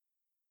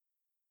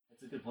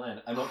It's a good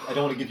plan. I don't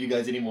want to give you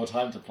guys any more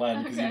time to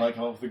plan because you might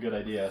come up with a good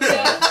idea. So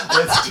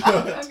let's do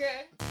it.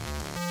 Okay.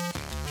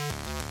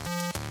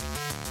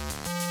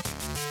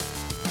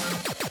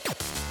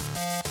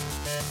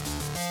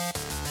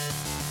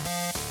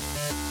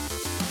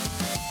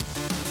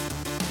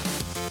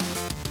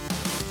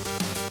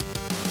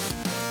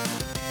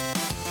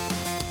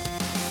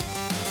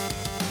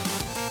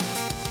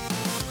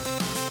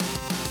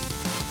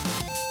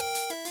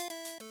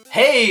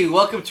 Hey,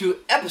 welcome to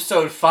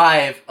episode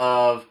 5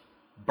 of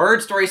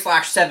Bird Story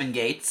 / Seven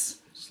Gates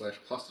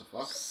 /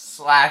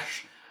 clusterfuck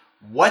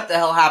 / what the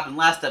hell happened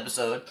last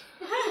episode.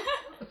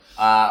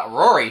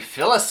 Rory,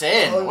 fill us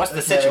in. What's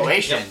the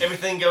situation? Yep,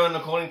 everything going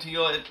according to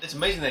your... It's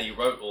amazing that you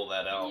wrote all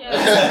that out.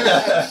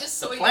 Yeah. Just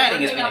The saw you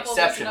planning has ripping been up all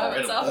those exceptional.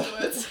 notes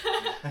afterwards.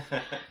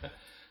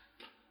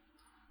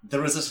 The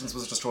resistance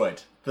was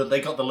destroyed. They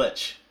got the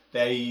Lich.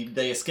 They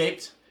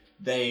escaped.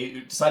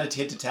 They decided to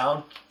head to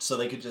town so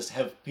they could just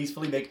have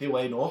peacefully make their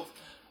way north.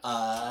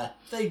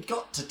 They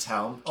got to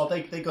town. Oh,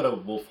 they got a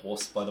wolf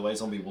horse, by the way,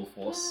 zombie wolf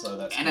horse. So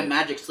that's And a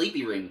magic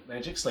sleepy ring.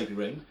 magic sleepy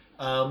ring.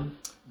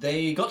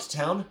 They got to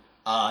town.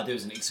 There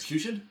was an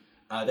execution.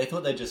 They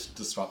thought they'd just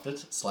disrupt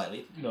it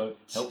slightly,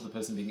 help the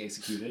person being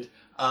executed.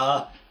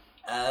 What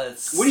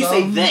do you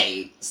say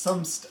they?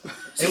 Some Some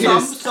There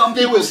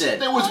people was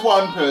did.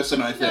 one person,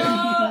 I think.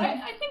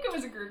 I think it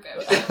was a group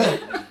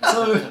effort.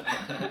 So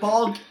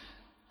Bog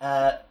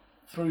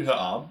threw her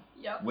arm,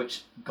 Yep.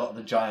 which got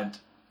the giant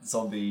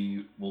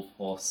zombie wolf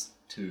horse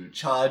to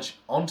charge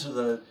onto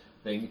the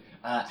thing.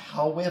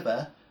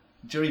 However,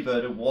 Jerry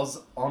Birder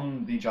was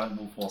on the giant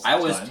wolf horse. I at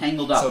the was time,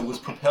 tangled up. so was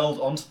propelled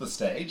onto the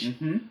stage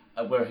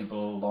Mm-hmm. where he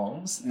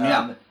belongs.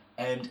 Yeah.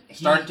 And he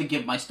Started to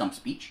give my stump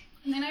speech.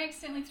 And then I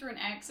accidentally threw an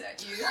axe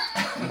at you.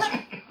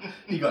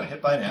 he got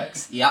hit by an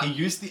axe. Yeah. He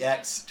used the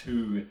axe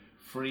to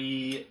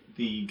free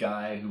the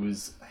guy who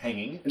was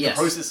hanging in Yes.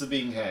 the process of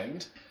being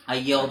hanged. I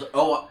yelled,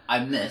 "Oh,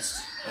 I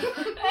missed."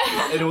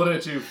 In order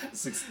to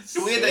It's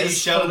weird that you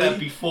shouted that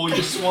before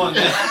you swung.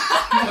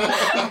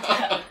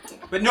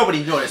 But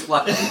nobody noticed,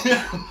 luckily.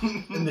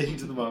 in the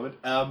heat of the moment.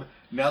 Now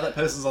that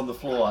person's on the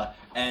floor,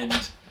 and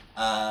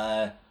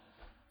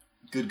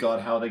good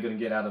God, how are they going to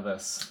get out of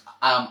this?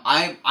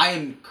 I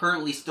am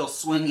currently still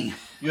swinging.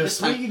 You're this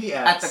time swinging the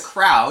at axe the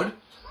crowd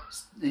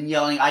and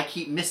yelling, "I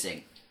keep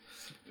missing,"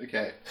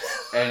 Okay.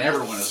 and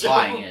everyone is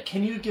buying it.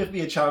 Can you give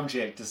me a charm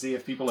check to see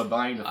if people are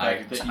buying the I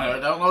fact that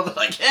don't know that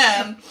I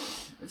can.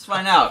 Let's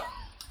find out.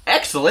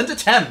 Excellent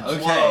attempt.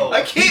 Okay. Whoa.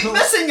 I keep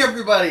missing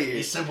everybody.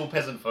 You simple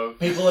peasant folk.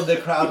 people in the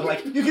crowd are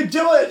like, "You can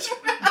do it!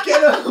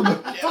 Get him!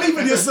 Believe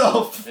in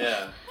yourself!"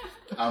 Yeah.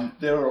 But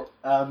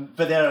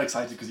they're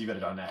excited because you got a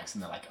giant axe,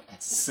 and they're like, "Oh,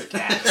 that's a sick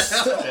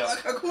axe." Look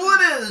how cool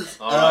it is.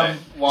 Alright.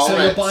 While so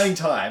you're that's- buying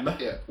time.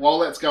 Yeah. While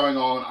that's going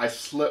on, I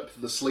slip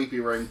the sleepy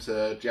ring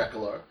to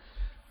Jackalow,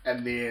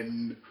 and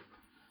then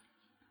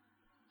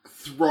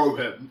throw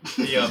him.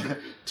 Yeah.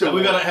 to Have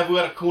we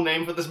got a cool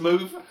name for this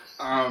move?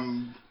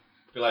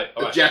 Be like,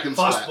 alright, Jack and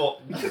fast Splat.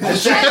 ball.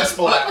 Jack and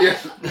Splat. Yeah.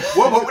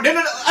 Whoa,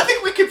 no, I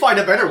think we can find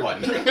a better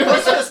one.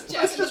 Let's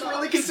Jack just and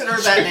really Box. consider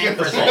that name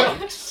for a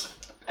second.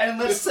 And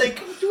let's say,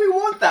 do we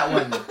want that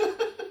one?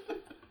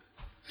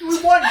 Do we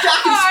want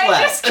Jack and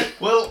I Splat?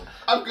 Well,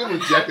 I'm good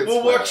with Jack and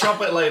we'll Splat.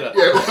 workshop it later.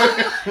 Yeah.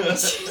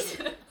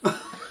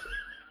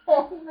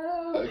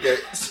 Okay.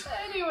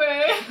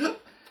 Anyway.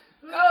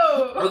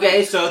 Go.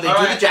 Okay, so they do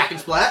Alright. the Jack and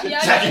Splat. Yeah,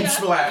 Jack yeah, and yeah.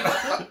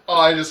 Splat. Oh,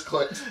 I just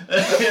clicked.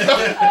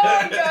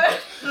 Oh, God.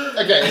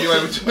 Okay, anyway,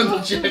 we're doing the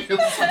Jack and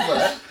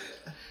Splat.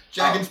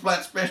 Jack and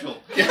Splat special.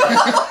 This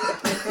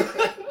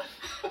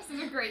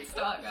is a great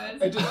start, guys.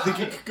 I didn't think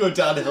it could go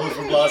downhill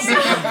from last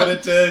season, but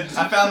it did.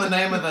 I found the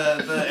name of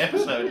the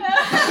episode.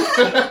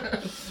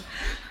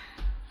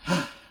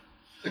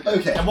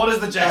 Okay. And what is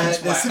the Jack and The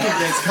Splat? Civic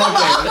Games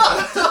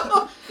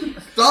can't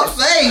Stop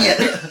saying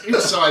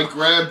it. So I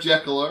grab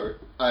Jackalow,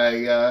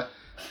 I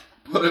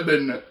put him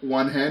in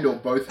one hand or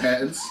both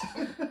hands,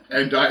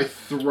 and I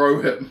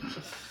throw him.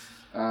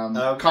 Kind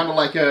of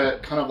like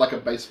a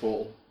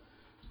baseball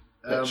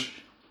pitch.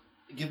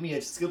 Give me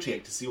a skill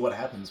check to see what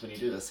happens when you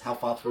do this. How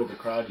far through the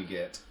crowd you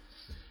get,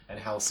 and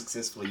how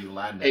successfully you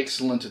land it.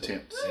 Excellent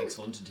attempt.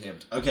 Excellent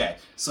attempt. Okay,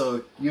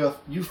 so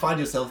you find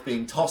yourself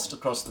being tossed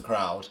across the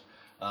crowd.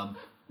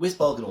 Where's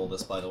Bulk in all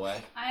this, by the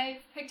way? I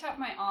picked up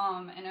my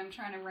arm and I'm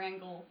trying to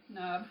wrangle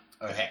Nub.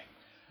 Okay.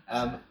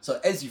 So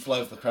as you fly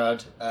over the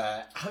crowd,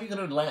 how are you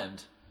going to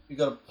land? You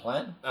got a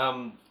plan?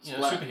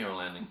 Superhero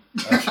landing.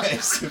 Okay.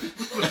 So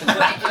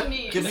Like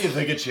knees. give me a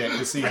vigor check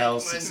to see how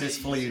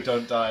successfully you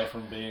don't die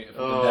from being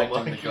Oh impacting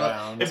my the god.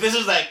 ground. If this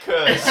is that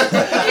curse.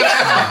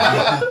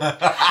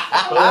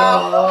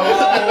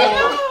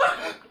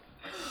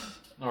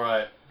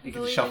 Alright. You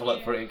can shuffle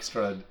it for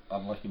extra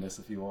unluckiness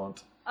if you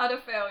want. Utter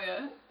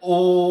failure.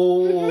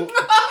 Oh.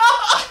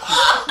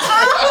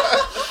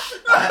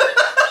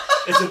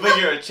 It's a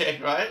vigor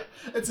check, right?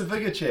 It's a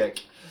vigor check.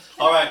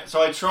 Alright,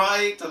 so I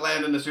try to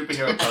land in the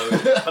superhero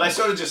pose, but I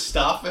sort of just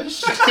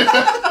starfish.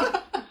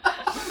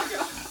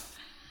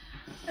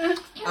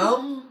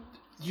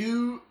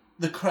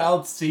 The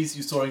crowd sees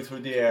you soaring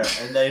through the air,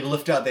 and they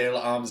lift out their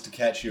arms to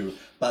catch you,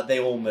 but they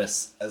all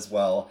miss as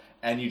well,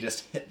 and you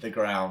just hit the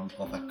ground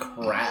with a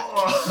crack.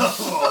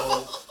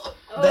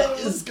 That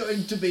is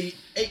going to be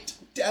 8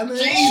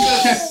 damage.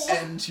 Jesus!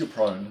 And you're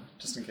prone,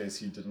 just in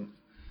case you didn't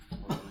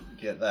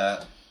get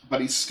that. But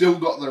he's still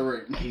got the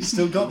ring. He's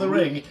still got the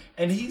ring,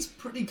 and he's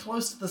pretty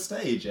close to the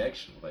stage,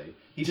 actually.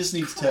 He just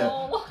needs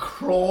to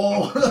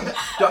crawl.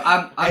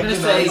 I'm gonna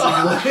say.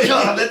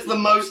 God, that's the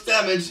most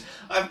damage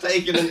I've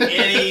taken in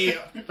any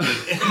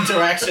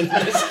interaction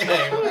in this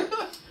game.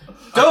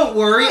 Don't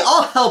worry,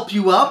 I'll help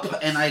you up.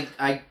 And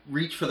I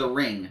reach for the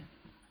ring.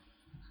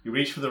 You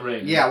reach for the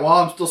ring. Yeah,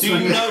 while I'm still Do you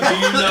swinging.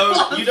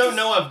 know? You don't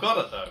know I've got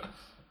it though.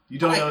 You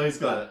don't know he's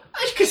got it.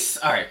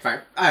 Alright, fine.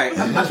 Alright,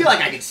 I feel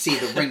like I can see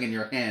the ring in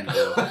your hand,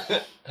 though.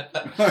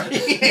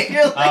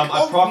 You're like,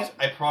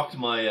 I procced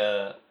my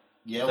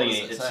Yeah, what does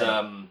thingy. it It's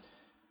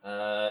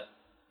say?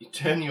 you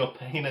turn your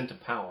pain into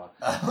power.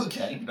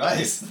 Okay,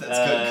 nice. That's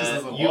good, because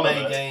there's a You lot may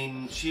of it.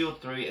 gain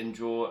shield 3 and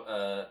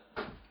draw.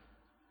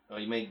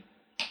 You may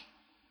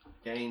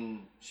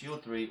gain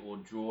shield 3 or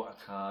draw a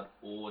card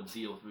or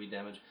deal 3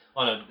 damage.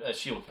 Oh no,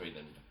 shield 3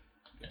 then.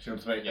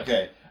 Shield 3, Yeah.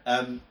 okay.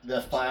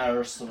 The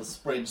fire sort of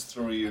spreads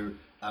through you,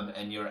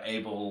 and you're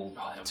able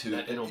to...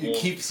 It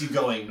keeps you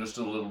going just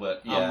a little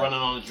bit. Yeah. I'm running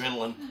on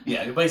adrenaline.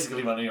 Yeah, you're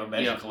basically running on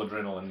magical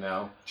adrenaline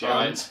now.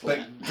 Giant But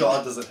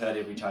God does it hurt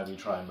every time you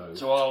try and move.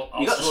 So I'll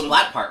You got the sort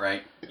splat part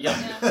right.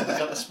 Yeah, I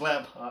got the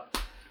splat part.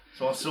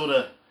 So I'll sort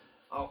of,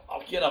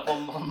 I'll get up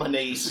on my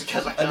knees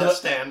because I can't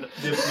stand.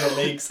 Your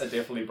legs are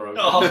definitely broken.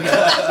 Oh,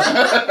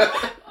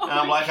 and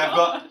I'm like,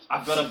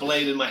 I've got a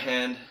blade in my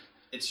hand.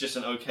 It's just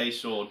an okay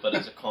sword, but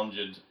it's a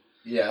conjured,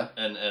 Yeah.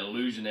 an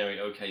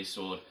illusionary okay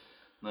sword.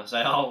 And I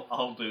say,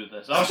 I'll do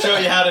this. I'll show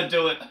you how to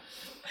do it.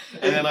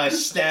 And then I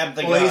stab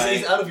the Well, guy.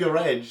 he's out of your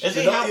range. Is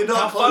he? You're not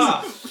How close.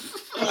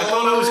 far? I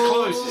thought I was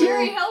close.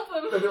 Jerry, help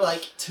him. Maybe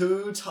like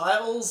 2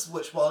 tiles,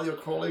 which while you're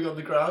crawling on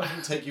the ground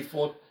will take you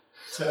 4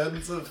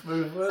 turns of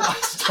movement.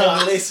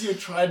 Unless you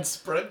try and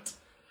sprint.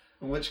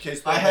 In which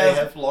case they may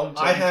have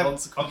long-term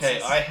consequences.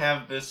 Okay, I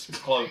have this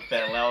cloak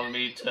that allows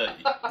me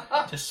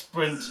to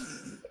sprint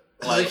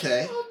like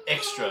Okay.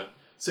 extra.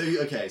 So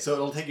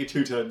it'll take you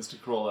 2 turns to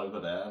crawl over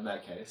there in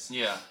that case.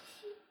 Yeah.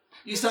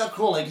 You start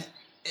crawling,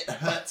 it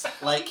hurts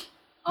like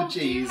Oh,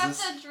 do you have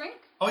Jesus. to drink?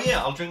 Oh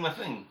yeah, I'll drink my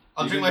thing.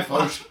 I'll You drink my drink the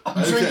potion. potion. I'm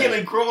Okay. drinking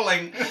and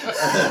crawling.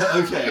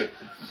 Okay.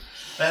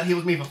 That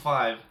heals me for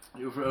 5.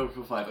 You're for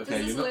 5. Okay, Does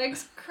his you're not...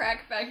 legs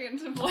crack back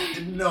into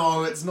place?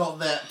 No, it's not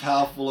that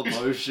powerful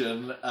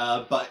emotion,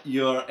 but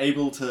you're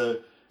able to...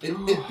 It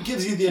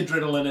gives you the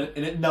adrenaline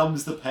and it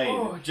numbs the pain.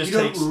 Oh, it just you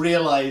don't takes-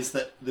 realise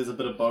that there's a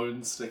bit of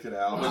bone sticking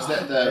out. Was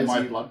that the As my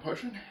you- blood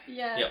potion?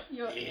 Yeah, Yep.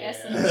 your Yeah.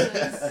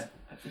 essences.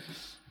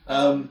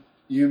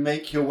 You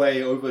make your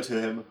way over to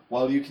him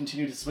while you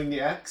continue to swing the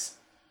axe.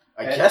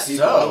 I at guess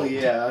people. so.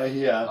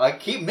 Yeah. I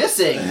keep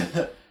missing.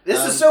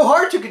 This is so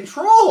hard to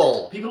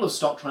control. People have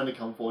stopped trying to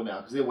come forward now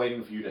because they're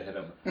waiting for you to hit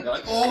him. They're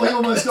like, oh, he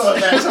almost got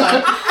it that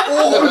time.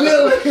 Oh,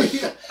 really? You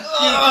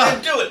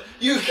can't do it.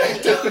 You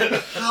can't do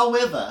it.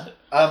 However,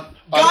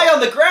 Guy on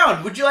the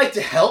ground, would you like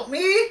to help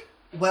me?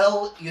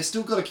 well, you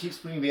still got to keep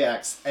swinging the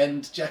axe,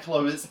 and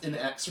Jackalow is in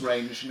axe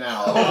range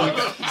now. Yeah,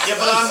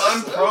 but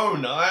I'm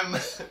prone.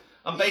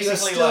 I'm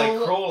basically still-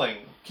 like crawling.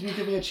 Can you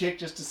give me a check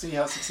just to see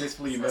how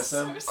successfully you miss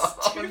him?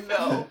 Oh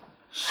no.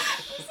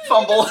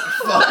 Fumble.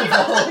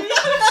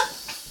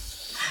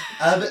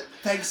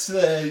 Thanks to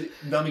the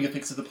numbing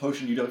effects of the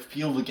potion, you don't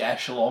feel the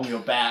gash along your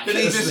back. Did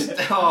he just?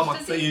 Oh my!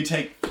 Does So you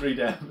take 3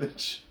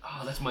 damage.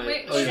 Oh, that's my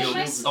Wait, shield. wait,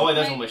 Oh wait,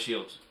 that's my- all my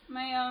shields.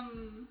 My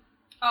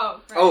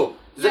Oh. Right. Oh,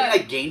 does that Yeah.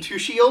 mean I gain 2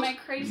 shield? My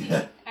crazy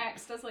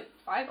axe does like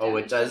 5 damage. Oh,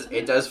 it does. doesn't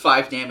It does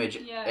 5 damage,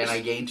 Yeah. and I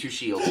gain 2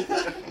 shields.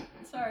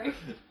 Sorry.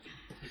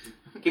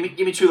 Give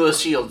me 2 of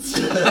those shields.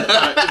 You've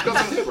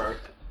got some bro.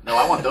 No,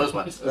 I want those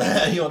ones.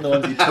 You want the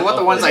ones you I want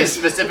the ones I took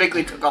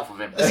specifically took off of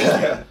him.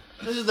 off.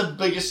 This is the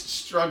biggest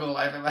struggle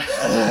I've ever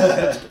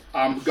had.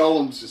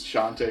 Golem's just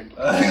chanting,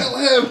 kill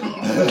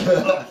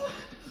him!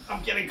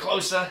 I'm getting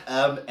closer.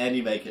 And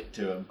you make it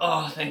to him.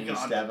 Oh, thank You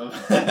God. stab him.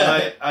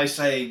 I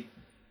say,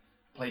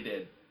 play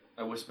dead.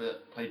 I whisper,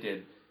 play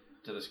dead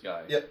to this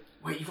guy. Yep.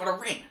 Wait, you got a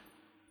ring?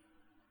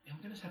 I'm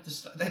gonna have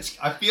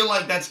to. I feel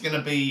like that's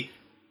gonna be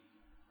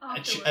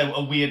Afterwards.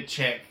 a weird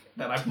check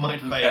that I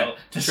might fail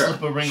to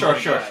slip a ring. Sure, on a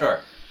sure, guy. sure.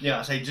 Yeah,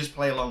 I say just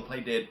play along,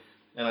 play dead,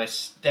 and I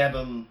stab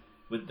him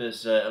with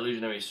this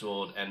illusionary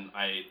sword, and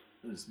I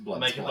There's blood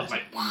make it look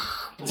splattered.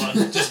 like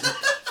blood just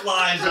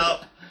flies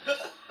up,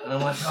 and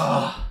I'm like,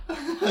 oh.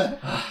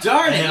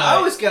 Darn it! Yeah.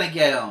 I was gonna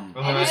get him. And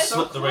then I And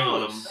slip the ring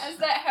on him, As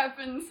that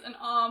happens, an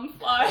arm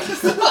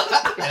flies. and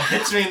it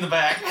hits me in the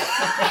back.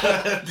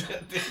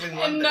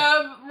 and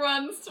Nub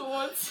runs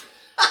towards.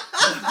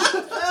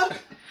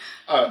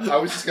 I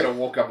was just gonna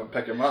walk up and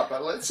pick him up,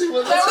 but let's see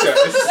where That this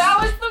goes.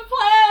 was the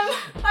plan!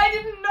 I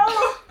didn't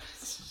know!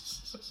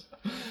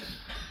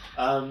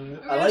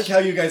 I like how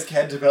you guys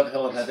can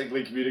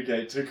telepathically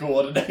communicate to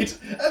coordinate,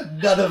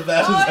 and none of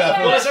that has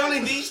happened. Well, it's only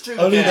these two.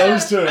 Only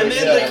those two. And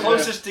they're the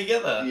closest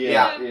together.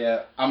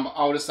 Yeah.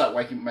 I'll just start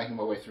making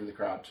my way through the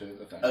crowd to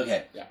the thing.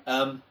 Okay. Yeah.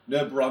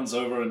 Nerb runs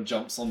over and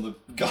jumps on the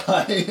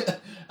guy.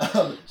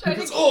 Try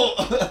because,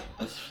 to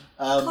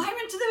climb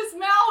into his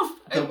mouth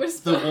and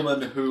whisper. the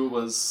woman who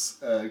was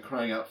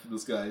crying out for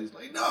this guy is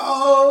like,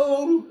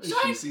 no!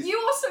 Try, you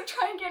also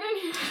try and get in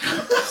here.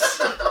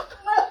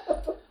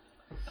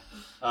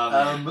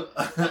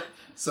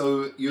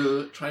 So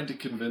you're trying to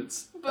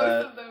convince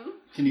Both of them.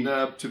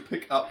 Nerb to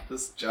pick up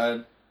this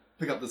guy.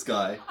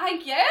 I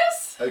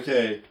guess?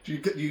 Okay. Do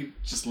you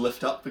just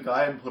lift up the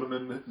guy and put him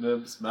in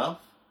Nerb's mouth?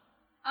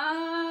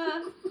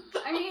 I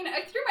mean,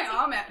 I threw my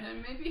arm at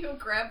him. Maybe he'll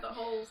grab the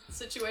whole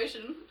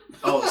situation.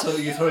 Oh, so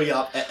you're throwing it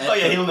up at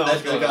he'll know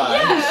what's the going guy.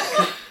 on.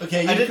 Yeah.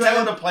 Okay, I did tell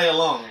him to play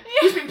along.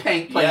 He's been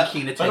playing keen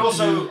attention. But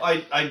also,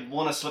 I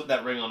want to slip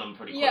that ring on him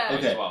pretty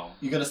quickly as well.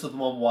 You're gonna slip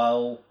him on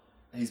while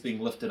he's being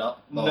lifted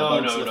up? No.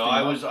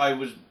 I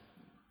was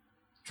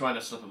trying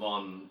to slip him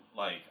on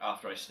like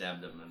after I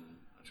stabbed him, and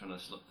I'm trying to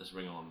slip this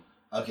ring on.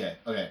 Okay.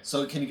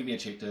 So can you give me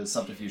a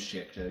subterfuge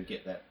check to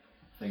get that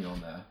thing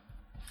on there?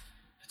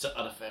 It's an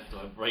uneffective.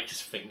 I break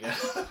his finger.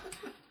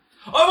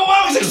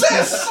 Overwhelming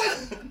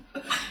success!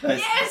 Nice.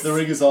 Yes! The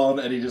ring is on,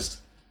 and he just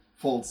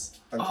falls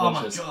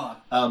unconscious. Oh my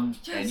god!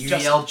 And you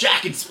yell,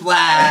 "Jack and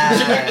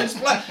Splash!"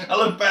 I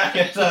look back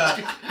at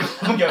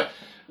and go,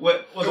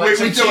 with like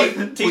we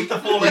some teeth are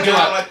falling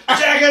out, like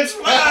Jack and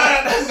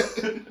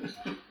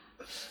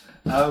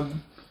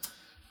Splash!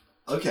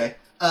 Okay.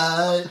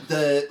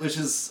 Which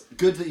is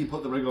good that you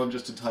put the ring on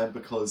just in time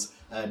because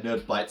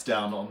Nerb bites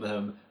down on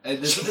him, and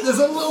there's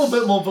a little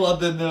bit more blood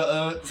than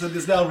so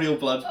there's now real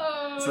blood,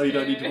 so you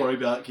don't need to worry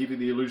about keeping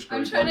the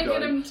illusionary I'm trying to blood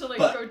get going. him to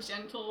But go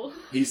gentle.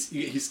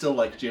 He's still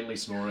like gently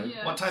snoring.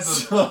 Yeah. What type of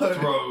So-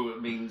 throw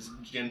means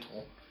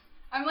gentle?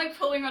 I'm like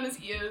pulling on his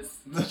ears,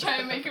 trying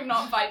to make him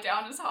not bite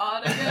down as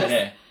hard, I guess.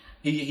 Okay.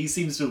 He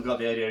seems to have got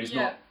the idea. He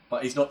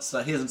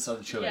hasn't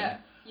started chewing. Yeah.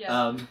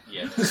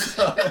 Yeah.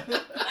 So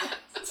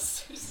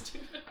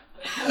stupid.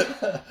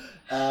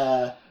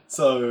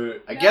 So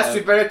I guess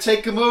we better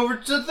take him over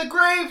to the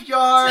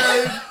graveyard.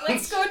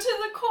 Let's go to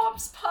the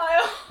corpse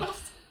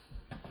piles.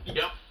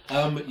 Yep.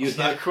 you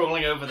Start hear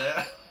crawling over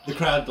there. the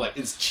crowd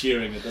is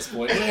cheering at this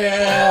point.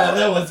 Yeah,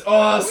 that was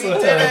awesome. We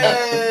did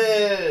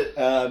it!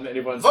 And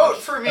everyone's Vote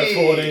for me!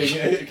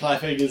 applauding,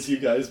 clapping as you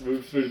guys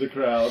move through the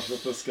crowd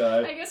with this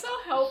guy. I guess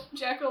I'll help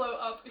Jackalope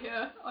up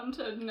here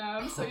onto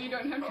Nerve so you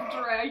don't have to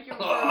drag your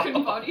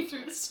broken body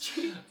through the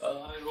streets.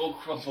 I'm all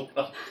crumpled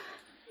up.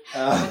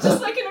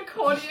 Just like an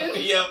accordion.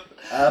 Yep.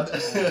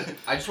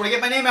 I just want to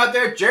get my name out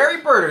there.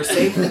 Jerry Birder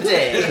saved the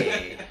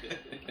day.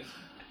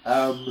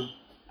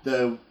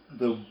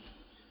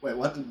 Wait,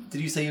 what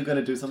did you say you were going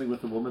to do something with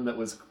the woman that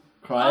was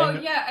crying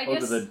Oh, yeah, I over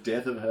guess- the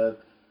death of her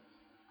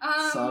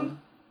son?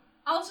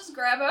 I'll just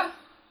grab her.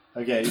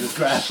 Okay, you just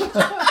grab.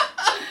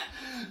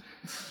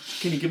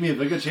 Can you give me a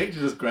vigor check to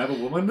just grab a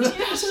woman?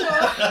 Yeah,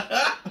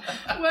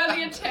 sure.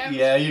 Worthy attempt.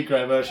 Yeah, you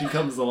grab her. She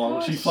comes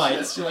along. Oh, she shit.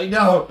 fights. She's like,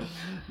 no,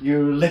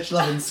 you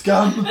lich-loving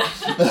scum.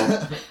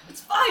 It's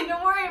fine,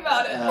 don't worry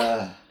about it.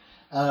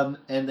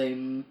 And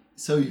then,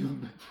 so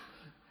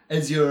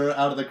as you're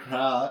out of the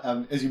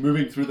crowd, as you're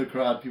moving through the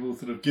crowd, people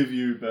sort of give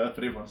you birth,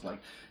 but everyone's like,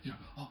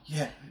 oh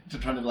yeah, to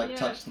trying to Yeah,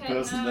 touch the okay,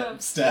 person no.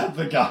 that stabbed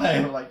the guy.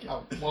 I'm like,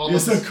 well, you're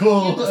so You're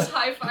cool. just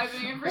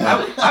high-fiving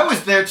everyone. I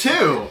was there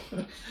too.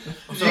 Did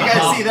you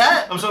guys see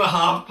that? I'm sort of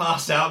half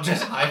passed out,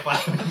 just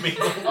high-fiving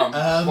people.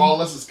 While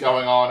this is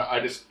going on,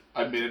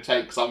 I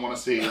meditate because I want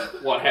to see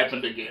what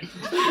happened again.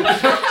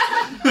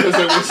 Because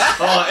it was...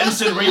 Oh,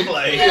 instant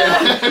replay.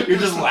 Yeah. You're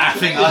just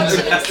laughing on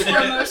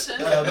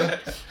Slow motion.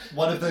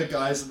 One of the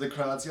guys in the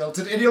crowd yelled,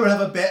 "Did anyone have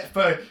a bet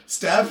for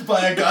stabbed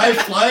by a guy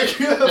flying?"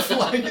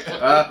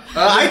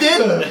 I did.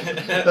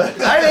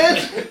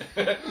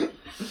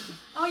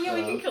 Oh yeah,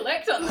 we can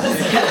collect on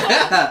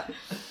this.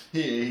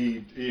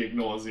 He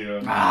ignores you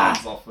and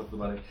runs off with the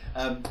money.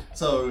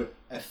 So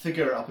a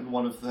figure up in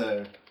one of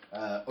the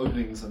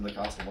openings in the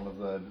castle, one of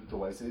the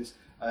doorways says,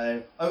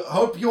 "I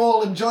hope you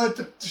all enjoyed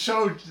the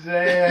show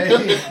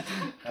today."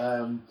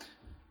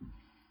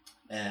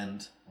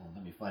 And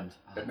let me find.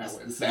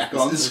 It's back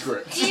on the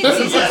script.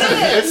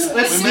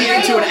 Let's sneak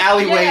into an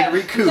alleyway and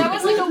recoup. That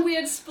was like a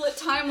weird split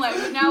timeline,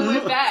 but now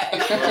we're back.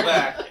 We're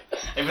back.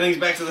 Everything's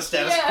back to the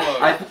status Yeah. quo.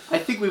 I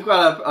think we've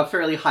got a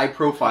fairly high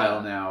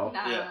profile now.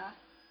 Nah. Yeah.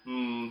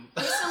 We're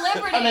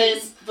celebrities. I mean,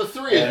 the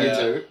three of you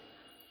two.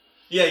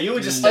 Yeah, you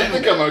were just I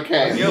standing think there. I'm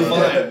okay. You're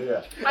fine.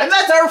 Yeah. And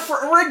that's our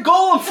red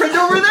golem friend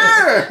over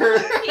there.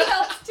 He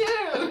helps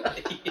too.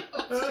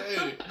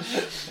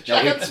 No,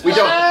 we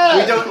don't.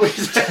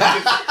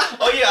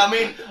 Oh yeah, I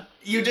mean,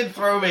 you did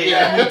throw me,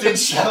 and you did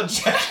shout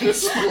Jack and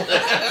Splash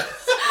a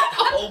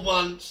whole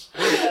bunch.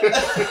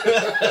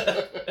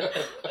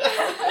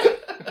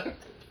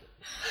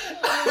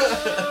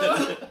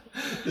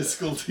 The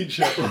school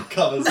teacher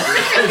covers.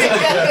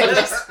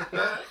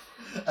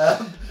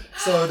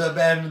 So the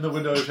man in the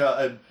window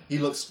shout, and he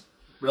looks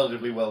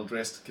relatively well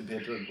dressed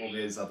compared to all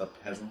these other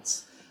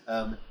peasants.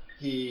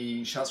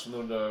 He shouts from the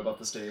window above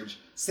the stage,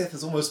 "Seth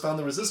has almost found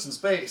the resistance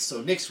base,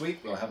 so next week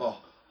we'll have a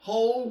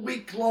whole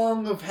week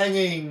long of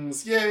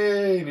hangings.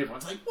 Yay!" And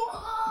everyone's like,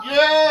 "What?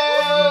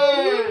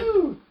 Yay!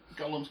 Woo!"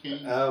 Gollum's king.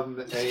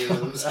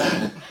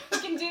 We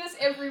can do this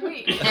every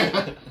week.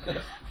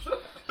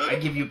 I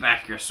give you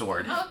back your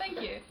sword. Oh,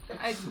 thank you.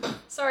 I'm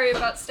sorry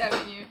about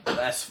stabbing you.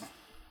 That's.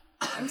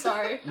 I'm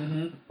sorry.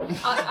 Mm-hmm.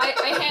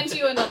 I hand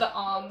you another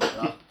arm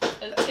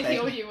to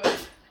heal you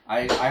with.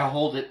 I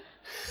hold it.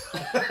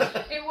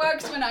 It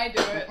works when I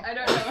do it. I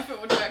don't know if it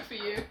would work for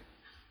you.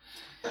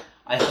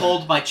 I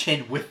hold my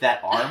chin with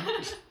that arm.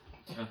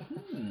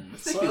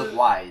 Make me look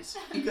wise.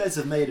 You guys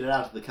have made it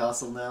out of the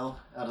castle now,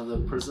 out of the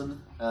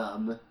prison.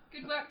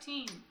 Good work,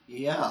 team.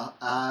 Yeah,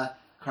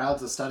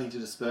 crowds are starting to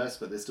disperse,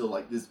 but there's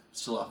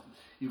still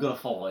you've got a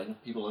following.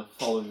 People are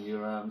following you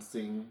around,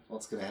 seeing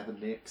what's going to happen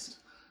next.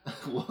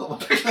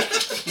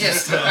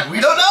 Yes, we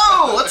don't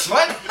know. Let's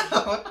find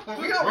out.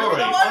 We don't Rory,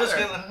 know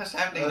what's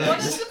happening What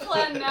next? is the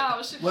plan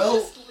now? Should Well- we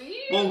just leave?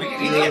 well, we or-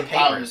 can either get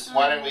papers.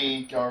 Why don't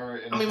we go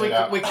and I mean, head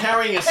out? we're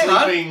carrying a Hang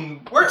on.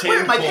 sleeping. Where did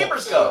pretend my corpse.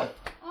 papers go?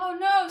 Oh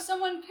no!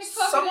 Someone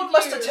pickpocketed Someone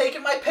must you. have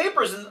taken my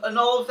papers and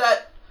all of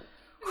that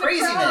In the crowd.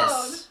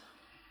 craziness.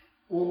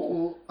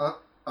 Well,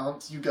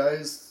 aren't you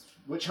guys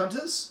witch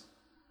hunters?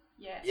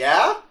 Yes.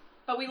 Yeah?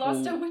 But we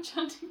lost our witch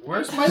hunting.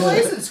 Where's my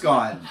license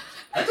gone?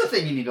 That's a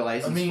thing you need a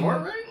license for,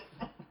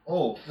 right?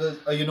 Oh,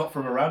 are you not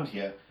from around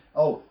here?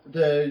 Oh,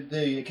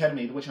 the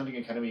academy, the witch hunting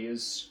academy,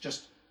 is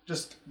just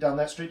down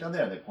that street down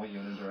there. They point you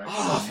in a direction.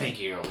 Oh, thank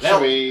you.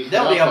 Shall we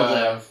They'll be hit able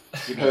up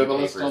to a give me the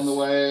herbalist papers. on the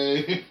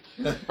way?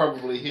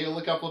 Probably heal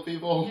a couple of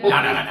people.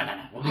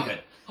 Yeah. No. We'll be good.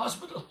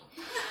 Hospital.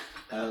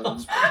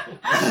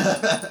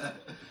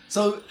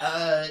 So,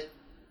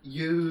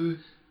 you've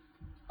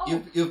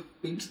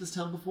been to this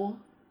town before?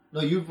 No,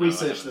 you've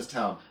researched this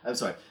town. I'm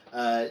sorry.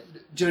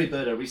 Jerry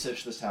Berda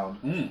researched this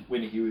town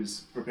when he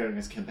was preparing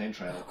his campaign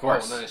trail. Of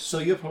course. Oh, nice. So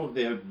you're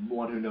probably the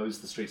one who knows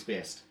the streets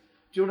best.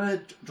 Do you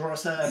want to draw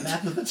us a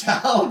map of the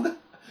town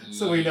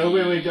so we know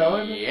where we're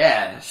going?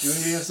 Yes.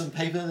 Do you have some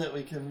paper that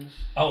we can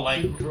Oh,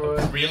 like draw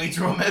really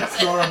draw maps?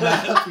 draw a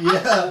map?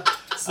 Yeah.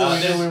 So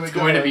we know where we're It's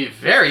going to be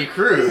very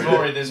crude.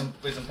 Rory, there's some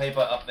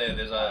paper up there.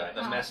 There's a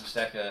massive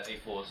stack of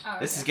A4s. Oh,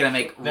 This is okay. going to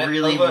make Then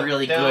really, over,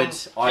 really down, good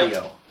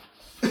audio.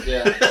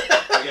 Yeah.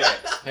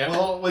 Yeah.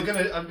 Well, I'm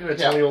gonna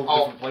tell you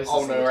all the different places.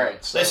 I'll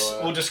narrate.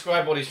 So, We'll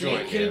describe what he's Can you,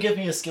 drawing. can you here. give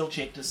me a skill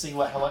check to see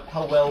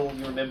how well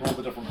you remember all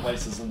the different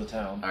places in the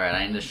town? Alright,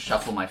 I need to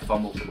shuffle my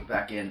fumble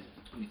back in.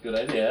 Good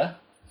idea.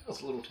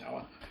 that's a little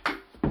tower.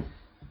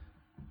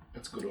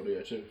 That's good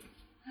audio too.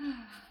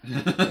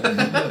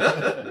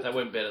 That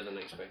went better than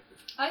expected.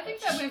 I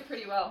think that went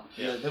pretty well.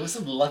 Yeah, there were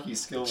some lucky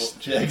skill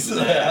checks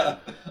there.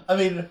 I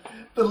mean,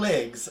 the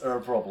legs are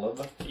a problem.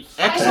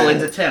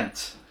 Excellent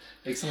attempt.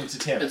 Excellent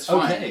attempt. It's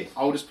fine. Okay,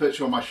 I'll just put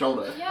you on my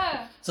shoulder.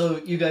 Yeah.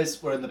 so you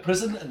guys were in the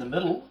prison in the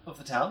middle of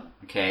the town.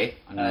 Okay,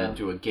 I'm going to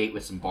do a gate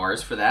with some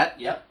bars for that.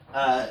 Yep.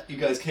 You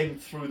guys came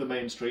through the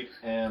main street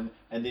and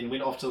then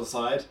went off to the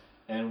side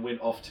and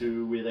went off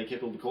to where they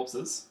kept all the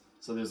corpses.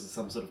 So there's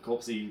some sort of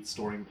corpsey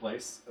storing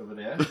place over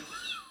there.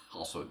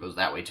 Also, it goes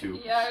that way too.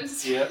 Yeah. It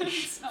was, Yeah.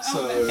 it's not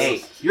So- obvious.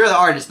 Hey, you're the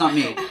artist, not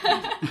me.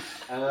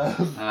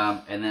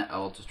 Um, And then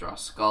I'll just draw a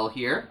skull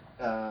here.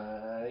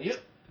 Yep.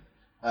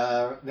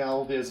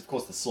 Now there's of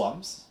course the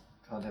slums.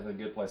 Can't have a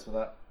good place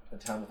without a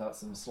town without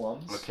some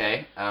slums.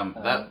 Okay,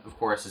 that of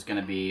course is going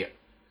to be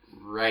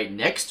right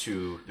next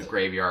to the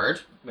graveyard.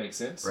 Makes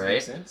sense. Right.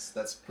 Makes sense.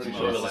 That's pretty So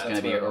sure. this is that's going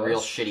to be where a it real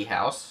was. shitty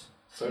house.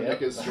 So Yeah. Nick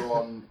has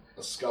drawn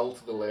a skull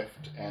to the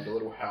left and a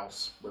little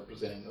house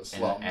representing the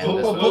slums. and We'll,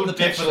 this we'll one- put the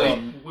picture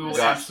on. We will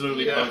Got-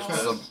 absolutely Yeah.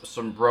 post Some, this.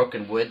 some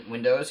broken wood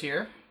windows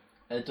here.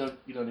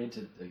 You don't need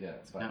to. Yeah,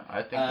 it's fine. No,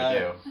 I think we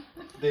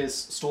do. There's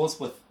stores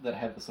that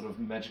have the sort of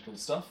magical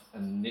stuff,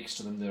 and next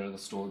to them there are the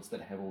stores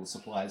that have all the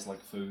supplies like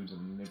food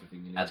and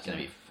everything. You need That's going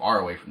to be far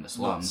away from the not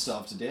slums.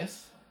 starve to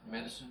death.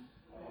 Medicine.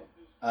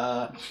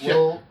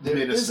 Well, there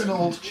is Medicine. an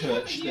old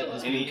church that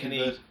has been Any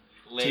converted.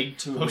 leg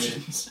to-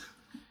 potions?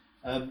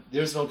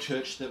 There's an old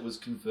church that was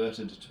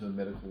converted to a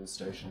medical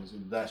station, so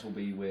that will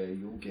be where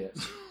you'll get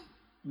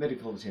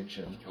medical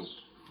attention.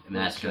 And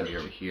that's going to be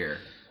over here.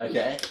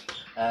 Okay,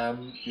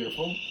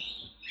 beautiful.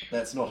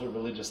 That's not a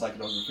religious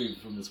iconography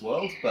from this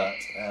world, but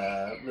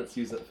let's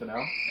use it for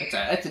now.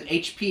 That's an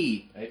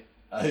HP.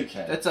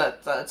 Okay,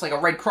 It's like a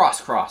Red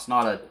Cross,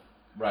 not a...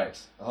 right.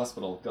 A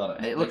hospital, got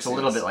it. It looks a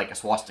little bit like a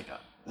swastika.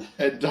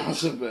 It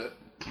does a bit.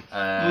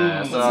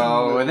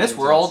 So in this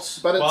world...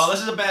 But it's, Well,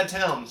 this is a bad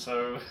town,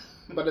 so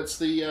but it's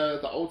the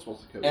old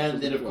swastika. which And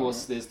is then, the of good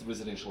course, there's the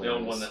residential the areas,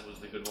 old one that was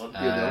the good one.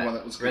 Yeah, the one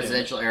that was good.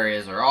 residential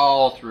areas are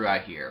all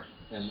throughout here.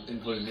 and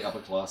including the upper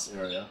class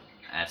area.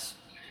 That's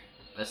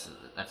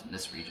in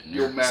this region.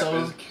 Your map So-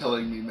 is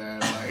killing me, man.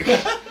 Like,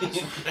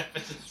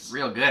 It's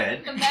real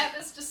good. The map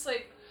is just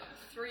like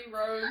 3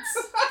 roads.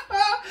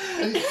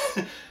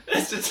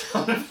 It's a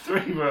town of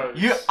 3 roads.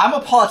 I'm a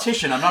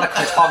politician. I'm not a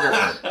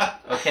cartographer.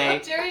 Okay.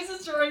 Jerry's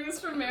just drawing this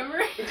from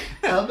memory.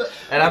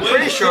 And I'm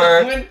pretty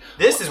sure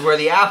this is where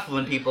the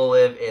affluent people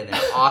live in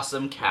their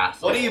awesome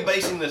castle. What are you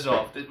basing this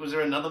off? Was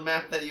there another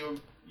map that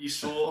you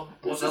saw?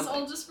 Or This is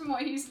all just from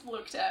what he's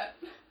looked at.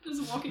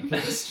 Just walking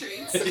through the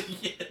streets.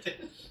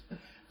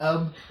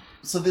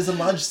 So there's a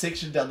large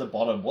section down the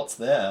bottom. What's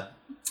there?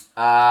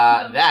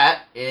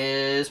 That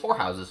is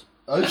whorehouses.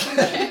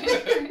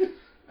 Okay.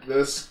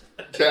 This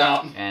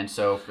town. And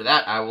so for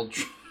that, I will...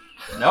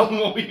 Nope.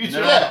 What were you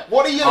No. Yeah,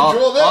 what are you gonna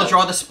draw there? I'll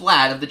draw the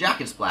splat of the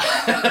jacket splat.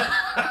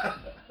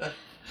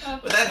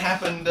 But that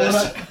happened.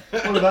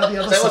 What about the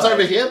other That side? was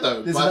over here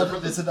though. There's by the another,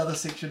 there's another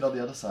section on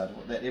the other side.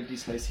 That empty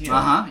space here.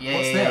 Uh-huh. Yeah,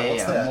 What's yeah, there? yeah,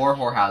 What's yeah. there? More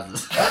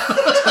whorehouses.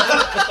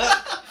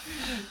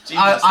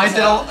 I did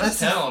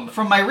all,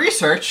 from my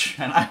research,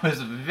 and I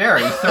was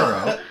very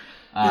thorough.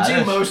 Did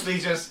you mostly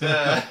just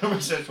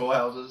research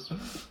whorehouses?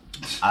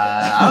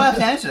 I don't have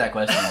to answer that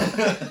question.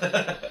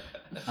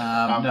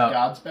 No.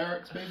 Guards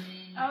barracks, maybe.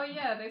 Oh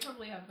yeah, they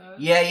probably have those.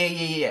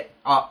 Yeah.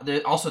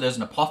 There's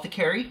an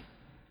apothecary.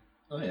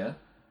 Oh yeah.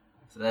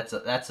 So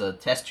that's a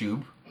test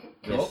tube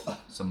Cool. with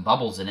some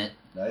bubbles in it.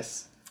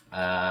 Nice.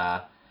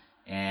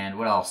 And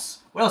what else?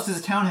 What else does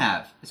the town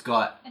have? It's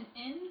got An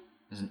inn?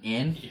 there's an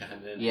inn. Yeah.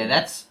 And then, Yeah,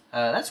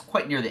 that's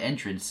quite near the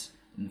entrance.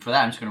 And for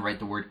that, I'm just gonna write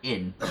the word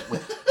inn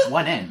with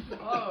one N.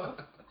 Oh.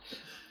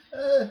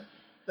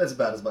 That's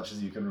about as much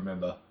as you can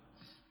remember.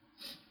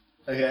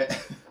 Okay.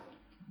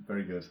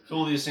 Very good. It's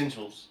all the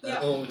essentials. Yeah.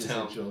 All the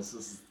Town.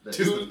 essentials. This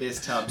Two- is the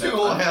best town. Two map.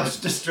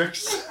 whorehouse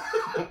districts.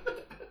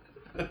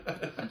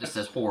 It just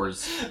says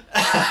whores.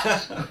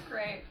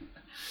 Great.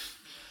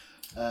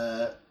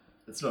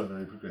 It's not a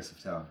very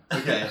progressive town.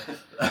 Okay.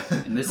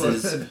 And this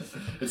is-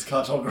 it's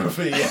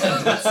cartography.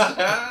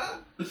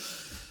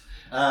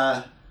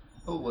 And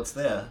what's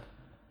there?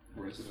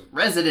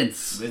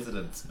 Residence.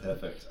 Residents.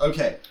 Perfect.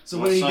 Okay. So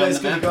You where are you wanna guys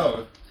sign the going to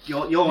go? You'll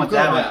want You've got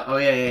that a one. map. Oh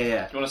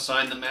yeah. Do you want to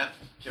sign the map,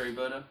 Jerry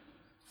Berto?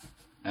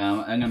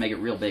 I'm gonna make it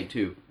real big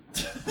too.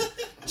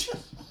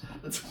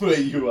 That's where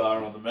you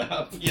are on the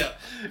map. Yeah.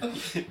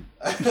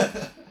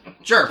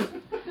 Sure.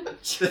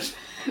 Two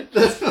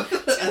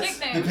The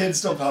nicknames. pen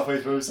stopped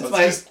halfway through, so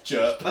That's it's just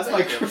chirp. That's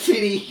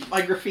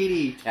my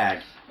graffiti tag.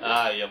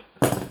 Yep.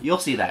 You'll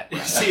see that. You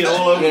see it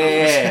all over.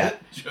 Yeah.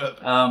 Chirp.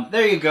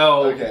 There you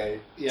go. Okay.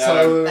 Yeah,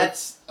 So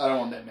That's I don't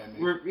want that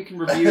name. we can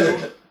review.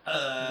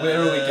 where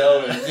are we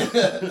going?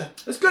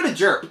 Let's go to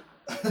Jerp.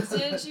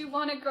 Did you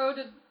want to go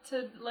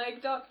to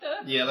Leg Doctor?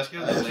 Yeah, let's go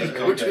to the leg.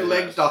 Go to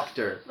Leg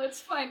Doctor. Let's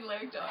find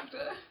Leg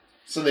Doctor.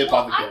 So the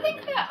Well, apothecary. I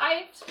think that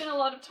I spent a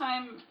lot of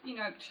time,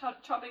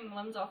 chopping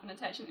limbs off and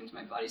attaching them to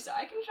my body, so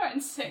I can try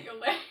and set your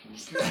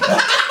legs.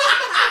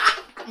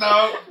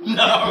 No.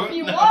 No. If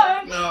you no,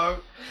 want. No.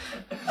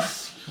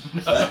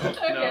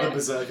 Okay. The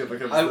berserker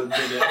becomes I- the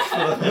minute.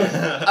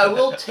 I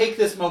will take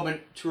this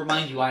moment to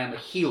remind you I am a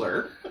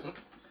healer.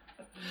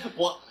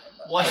 What?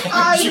 Why I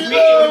haven't you know. beat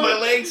me with my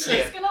legs It's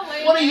yet? gonna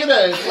lay What are you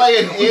gonna lay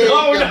an egg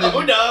No, and no,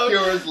 then no.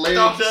 cure his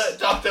legs?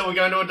 Doctor, we're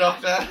going to a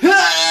doctor.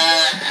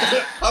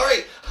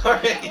 Hurry.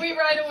 We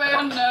ride away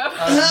on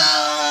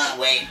nerve.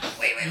 Wait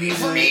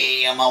for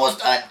me. I'm almost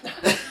done.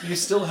 You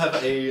still have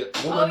a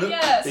woman Oh,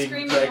 yeah, being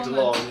screaming dragged woman.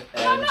 along,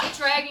 No, I'm and not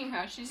dragging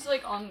her. She's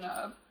like on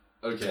nerve.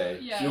 okay,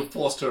 Yeah. you've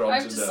forced her onto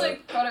I've just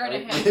like got her in a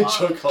in headlock.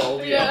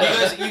 chokehold.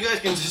 Yeah. You guys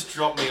can just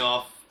drop me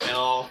off and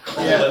I'll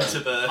crawl Yeah.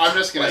 into the. I'm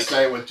just gonna like-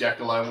 stay with Jack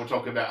alone. We'll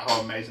talk about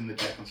how amazing the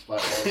Jack and Splat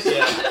was.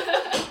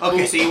 Yeah.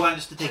 Okay, so you wanted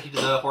us to take you to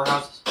the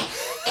whorehouses?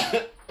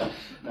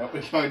 No,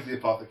 we're going to the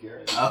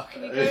apothecary.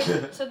 We go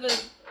to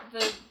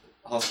the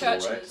Hospital,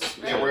 churches,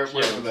 right? right? Yeah, we're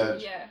for the.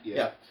 Yeah.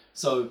 Yeah.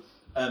 So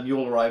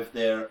you'll arrive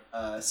there.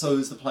 So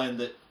is the plan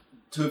that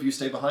two of you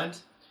stay behind?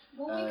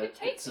 Well, we could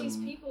take it's, these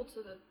people to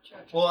the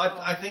church. Well, as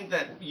I think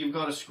that you've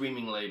got a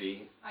screaming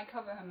lady. I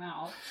cover her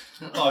mouth.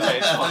 Oh, okay,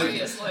 it's fine.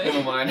 Obviously.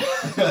 Never mind.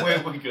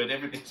 We're good.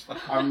 Everything's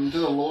fine. Do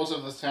the laws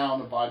of this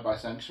town abide by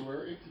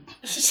sanctuary?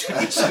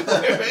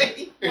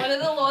 What are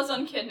the laws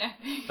on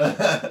kidnapping?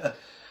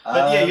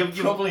 But yeah,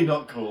 you've- probably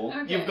not cool.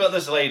 Okay. You've got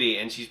this lady,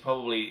 and she's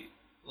probably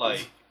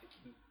like.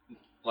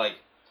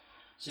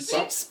 Should So-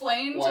 we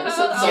explain to why her? does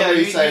it Oh, sound- Yeah,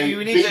 Somebody say, you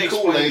need "Be to cool,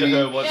 explain to lady."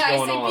 her what's yeah,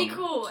 going I on. say be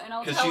cool, and I'll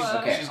Because tell she's, her.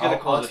 Okay. she's going to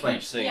I'll cause a explain.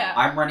 huge scene. Yeah.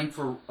 I'm running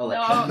for No,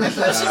 election.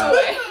 she's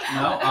away.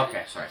 No?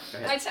 Okay, sorry. Go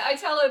ahead. I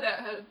tell her that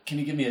her Can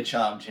you give me a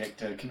charm check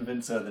to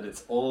convince her that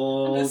it's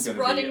all this going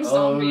running to be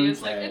zombie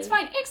is like, okay? it's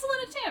fine.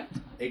 Excellent attempt.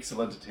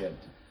 Excellent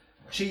attempt.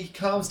 She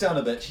calms down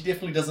a bit. She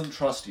definitely doesn't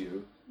trust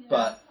you, Yeah.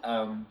 but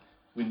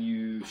when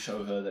you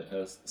show her that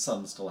her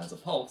son still has a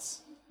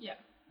pulse, Yeah.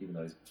 even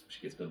though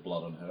she gets a bit of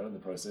blood on her in the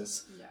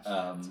process,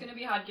 Yeah. It's gonna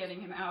be hard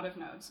getting him out of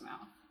Node's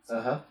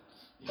mouth.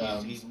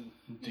 He's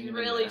He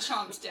really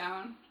chomps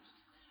down.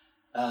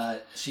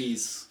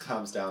 she's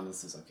calms down and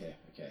says, "Okay,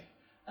 okay."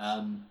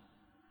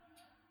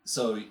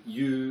 So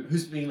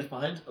who's being left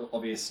behind?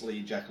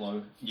 Obviously, Jack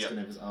Lowe. He's Yep.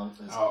 gonna have his arms,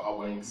 his I'll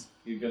wait. legs.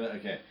 You're gonna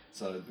okay.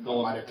 So the I might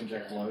Golem have to and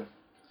Jack carry Lowe.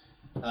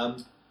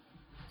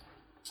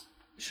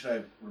 should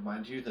I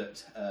remind you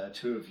that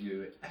 2 of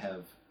you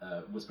have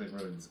Whispering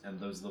Runes, and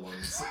those are the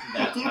ones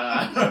that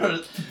are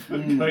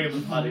going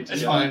in the party It's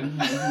together. fine.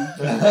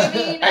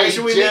 Hey,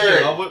 Should we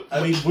Jared. make it?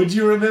 I mean, would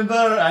you remember?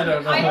 I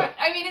don't know.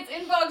 I mean, it's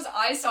in Bog's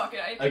eye socket.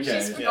 I think Okay,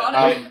 she's yeah.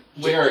 forgotten it.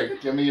 Jerry,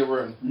 give me your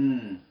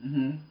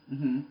rune.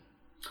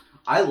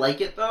 I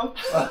like it though.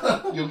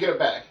 You'll get it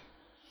back.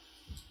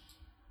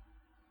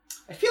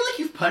 I feel like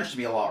you've punched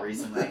me a lot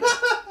recently.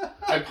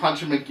 I punch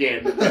him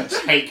again and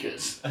take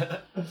it.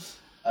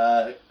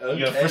 Okay,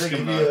 gotta frisk give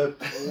him, me though.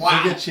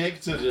 a bigger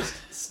check to just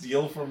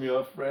steal from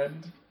your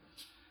friend.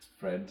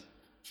 Friend.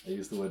 I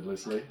use the word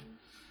loosely.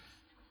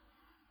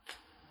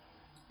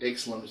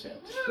 Excellent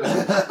attempt.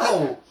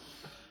 Oh,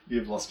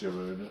 You've lost your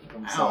rune.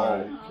 I'm Ow.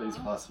 sorry. Please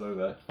pass it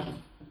over.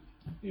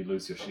 You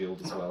lose your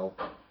shield as well.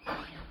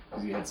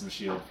 Because you had some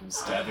shield from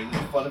stabbing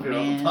one of your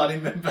other Man. party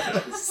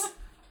members.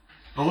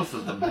 both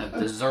of them have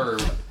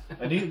deserved.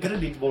 I'm gonna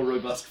need more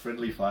robust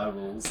friendly fire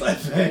rules, I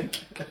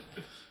think.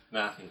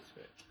 Nothing.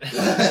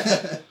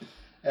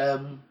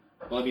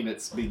 Well, I mean,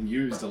 it's been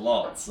used a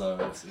lot, so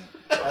it's...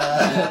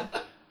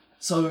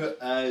 So,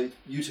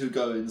 you two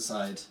go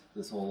inside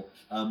this hall.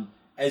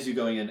 As you're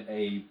going in,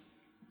 a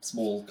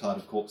small cart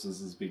of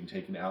corpses is being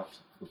taken out of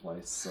the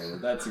place, so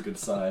that's a good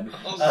sign.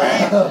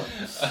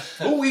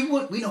 Oh, we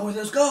know where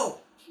those go.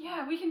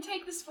 Yeah, we can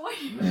take this for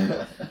you.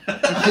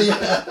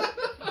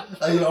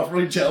 Are you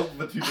offering to help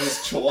with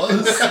people's chores?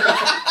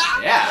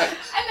 Yeah.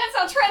 And that's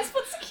our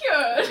transport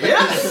secured.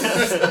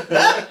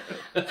 Yes.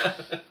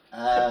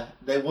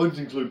 They won't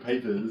include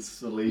papers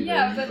for leaving.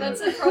 Yeah, but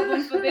that's a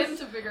problem for them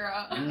to figure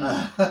out.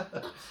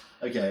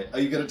 Okay, are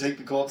you going to take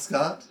the corpse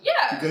cart? Yeah.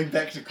 You're going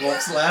back to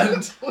corpse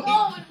land?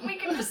 Well, we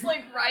can just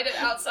ride it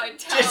outside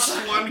town.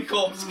 Just one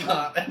corpse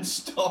cart and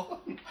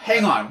stop.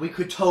 Hang on, we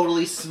could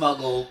totally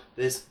smuggle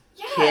this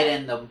kid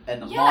and the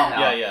mom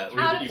out. Yeah.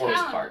 Out of Corpse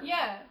town. cart.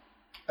 Yeah.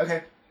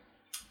 Okay.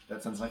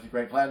 That sounds like a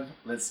great plan.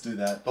 Let's do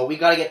that. But we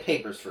gotta get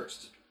papers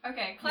first.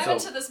 Okay, climb So-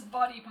 into this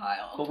body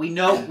pile. But we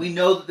know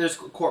that there's a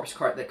corpse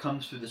cart that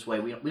comes through this way.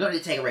 We don't need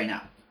to take it right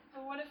now.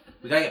 But what if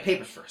We gotta get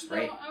papers first, No,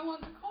 right? I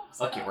want the corpse.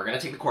 Okay, out. we're gonna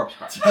take the corpse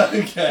cart.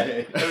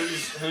 Okay.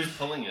 Who's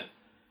pulling it?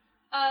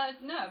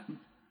 No.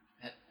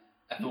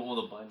 I thought all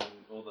the binding,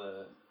 all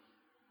the.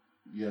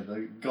 Yeah,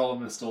 the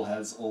golem still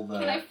has all the...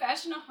 Can I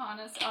fashion a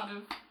harness out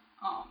of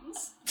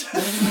arms?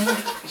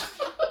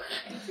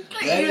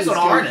 That Use is an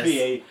going harness. to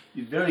be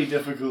a very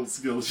difficult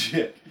skill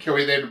check. Can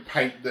we then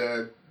paint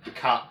the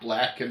cart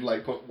black and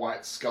put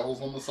white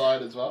skulls on the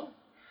side as well?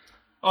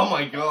 Oh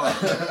my god!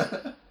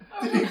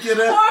 Did you get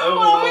it?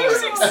 Oh, we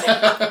Lord.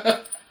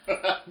 succeeded.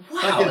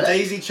 Wow, Like a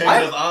daisy chain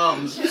I- with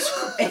arms.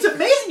 it's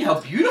amazing how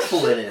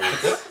beautiful it is.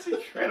 It's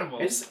incredible.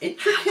 It's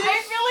intricate.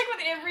 I feel like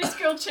with every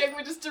skill check,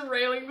 we're just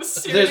derailing the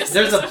seriousness.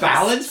 There's a of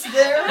balance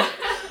there.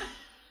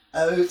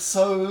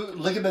 So,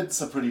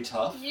 ligaments are pretty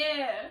tough.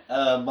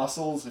 Yeah.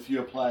 Muscles, if you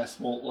apply a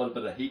little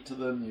bit of heat to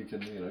them, you can,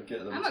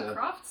 get them I'm to... a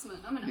craftsman.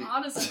 I'm an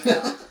artisan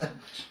now.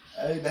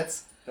 I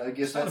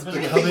guess that's I I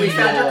think becoming we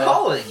found our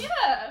calling.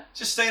 Yeah.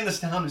 Just stay in this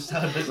town and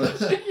start a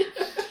business.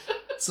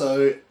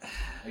 So,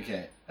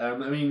 okay. I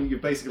mean,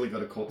 you've basically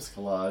got a corpse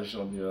collage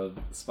on your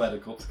spider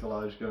corpse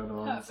collage going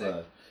on. Perfect.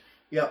 So,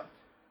 yep.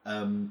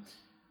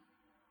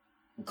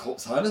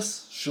 Corpse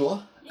harness,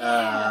 sure.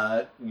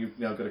 Yeah. You've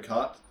now got a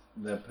cart.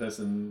 The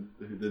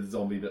the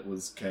zombie that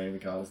was carrying the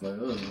cart is like,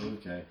 oh,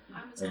 okay,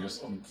 I'm a and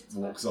just terrible- it's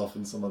walks fine. off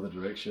in some other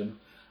direction.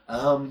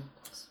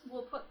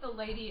 We'll put the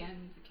lady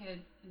and the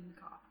kid in the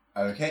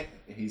car. Okay,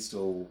 he's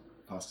still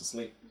fast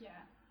asleep. Yeah.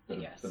 I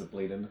Bit guess. of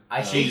bleeding.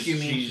 I think you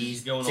mean She's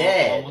he's going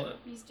dead. along with it.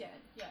 He's dead.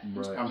 Yeah.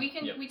 Right. We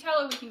can. Yep. We tell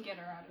her we can get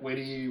her out of Where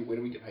it. do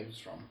we get papers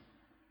from?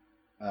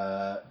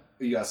 Are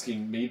you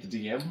asking me, the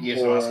DM? Yes,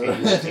 or... I'm asking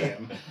you,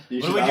 the DM.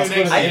 You What should do we do ask next one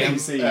of the time?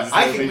 NPCs.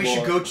 I There'll think be we should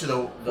more go to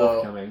the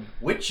forthcoming.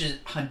 Witch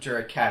Hunter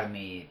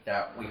Academy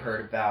that we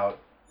heard about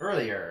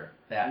earlier.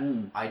 That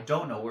I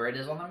don't know where it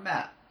is on the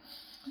map.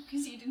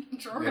 Because you didn't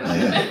draw it Yeah. on I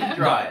the didn't map.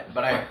 draw it,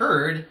 but I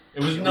heard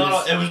It was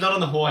not in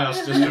the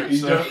whorehouse district. You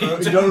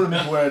So. don't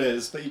remember where it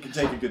is, but you can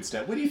take a good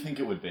step. Where do you think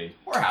it would be?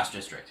 Whorehouse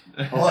District.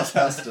 Horse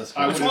House District.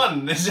 I Which would've-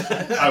 one?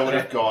 I would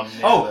have gone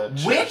near Oh,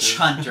 the Witch churches.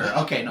 Hunter.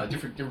 Okay, no,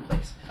 different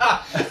place.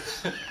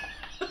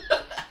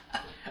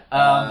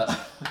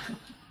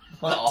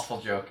 What? Awful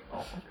joke.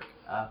 Awful joke.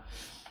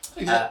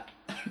 Okay.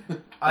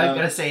 I'm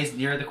gonna say it's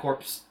near the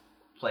corpse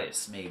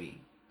place, maybe.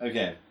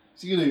 Okay,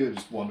 so you're gonna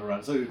just wander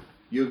around. So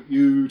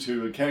you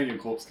two are carrying your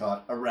corpse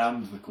cart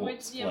around the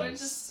corpse We're place.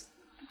 just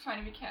trying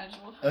to be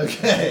casual.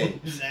 Okay.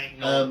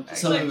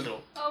 So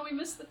Oh, we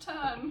missed the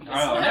turn. Oh,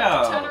 So we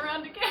have to no. turn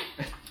around again.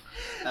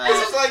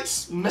 This is like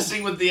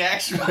messing with the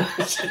action.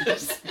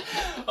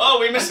 Oh,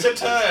 we missed a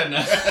turn.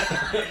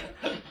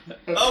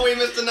 Oh, we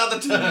missed another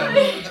turn.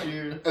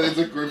 And there's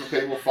a group of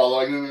people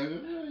following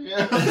them.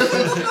 Yeah.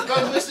 This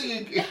guy's missing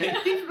again.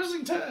 Keep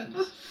missing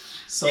turns.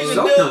 So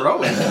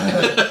heroic.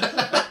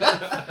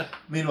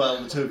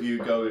 meanwhile, the two of you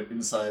go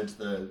inside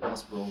the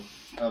hospital.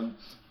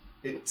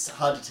 it's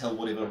hard to tell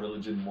whatever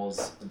religion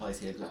was in place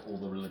here, because all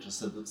the religious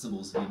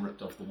symbols have been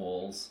ripped off the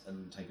walls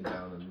and taken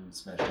down and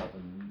smashed up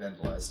and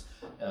vandalized.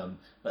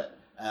 But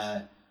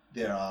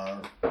there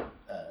are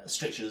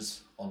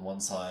stretchers on one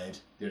side.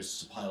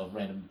 There's a pile of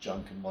random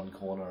junk in one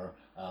corner.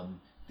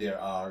 There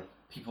are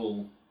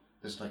people.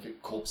 There's like a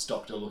corpse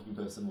doctor looking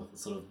person with a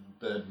sort of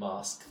bird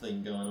mask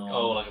thing going on.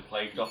 Oh, like a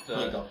plague doctor.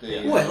 Plague doctor,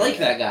 Yeah. Ooh, I like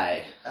that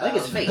guy. I like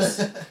his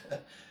face.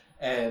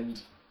 And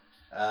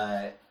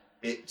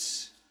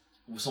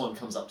someone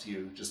comes up to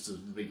you, just a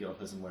regular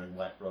person wearing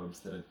white robes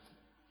that are,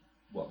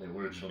 well, they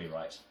were originally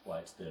white.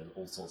 They're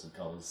all sorts of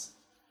colours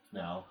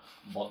now,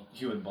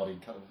 human body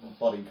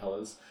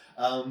colours.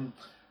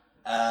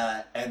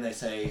 And they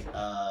say,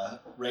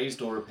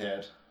 raised or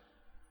repaired,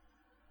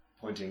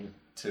 pointing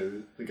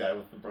to the guy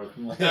with the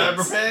broken legs.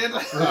 Repaired?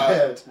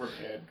 Repaired.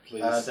 Repaired,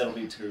 please. That'll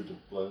be 2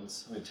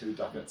 doubloons. 2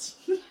 ducats.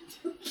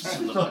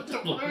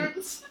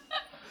 Doubloons?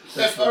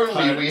 If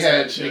only we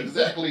had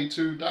exactly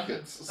 2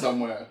 ducats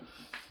somewhere.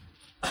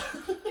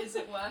 Is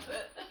it worth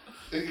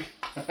it?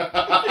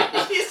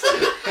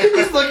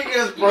 He's looking at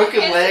his broken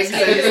legs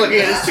and he's looking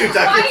at his 2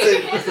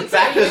 ducats and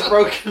back to his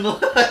broken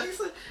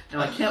legs. No,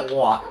 I can't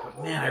walk,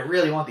 but man, I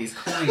really want these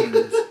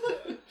coins.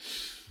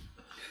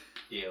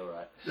 Yeah,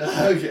 alright.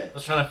 Okay. I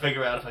was trying to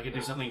figure out if I could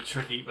do something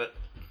tricky, but...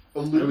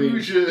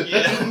 Illusion.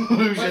 Yeah,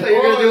 illusion. I thought you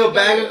were gonna do a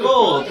bag of Oh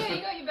gold. yeah,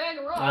 you got your bag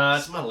of rocks.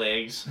 It's my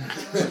legs.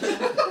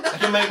 I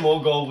can make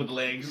more gold with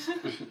legs.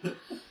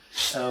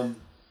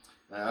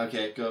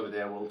 Okay, go over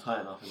there. We'll tie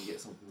him up and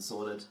get something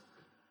sorted.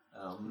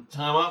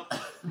 Time up?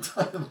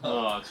 Tie him up.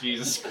 Oh,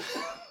 Jesus.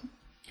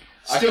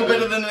 I Still could-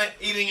 better than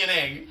eating an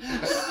egg.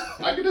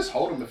 I could just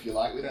hold him if you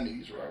like. We don't need to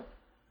use rope.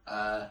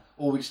 Or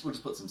we'll just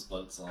put some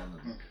splints on.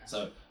 And Okay.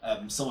 So,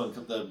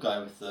 the guy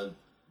with the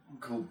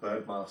cool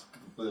bird mask,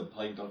 the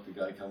plague doctor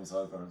guy, comes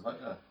over and is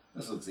like, oh,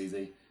 this looks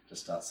easy.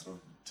 Just starts sort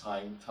of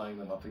tying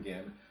them up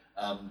again.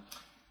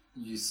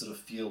 You sort of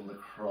feel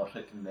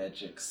necrotic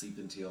magic seep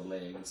into your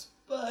legs,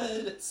 but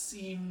it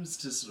seems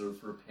to sort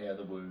of repair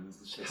the wounds,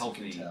 as best you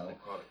can tell.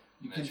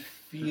 You can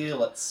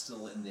feel it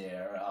still in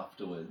there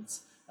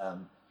afterwards.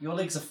 Your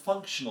legs are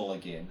functional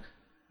again.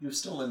 You're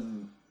still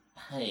in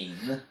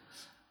pain.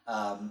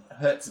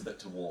 Hurts a bit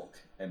to walk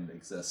and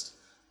exist,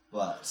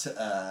 but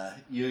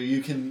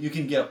you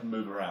can get up and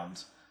move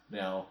around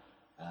now.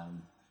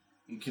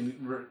 You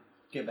can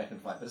get back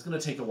and fight, but it's going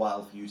to take a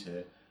while for you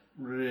to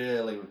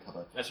really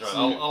recover. That's right.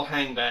 So I'll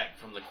hang back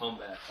from the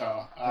combat.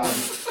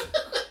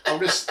 I'll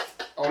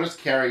just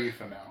carry you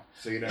for now,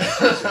 so you don't have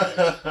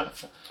to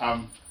say it.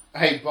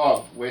 Hey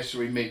Bob, where should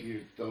we meet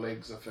you? The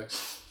legs are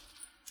fixed.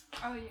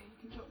 Oh yeah,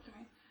 you can talk to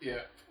me.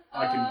 Yeah,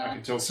 I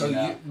can talk to So you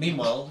now.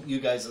 meanwhile, you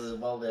guys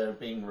while they're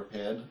being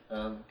repaired,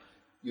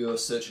 you're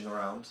searching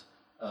around.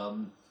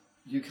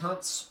 You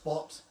can't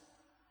spot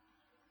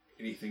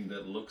anything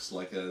that looks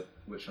like a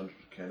witch hunter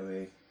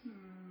academy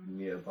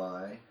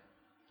nearby,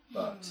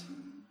 but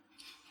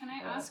Can I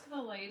ask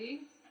the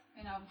lady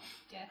in our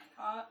death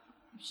cart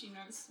if she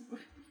knows?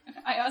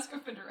 I ask her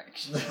for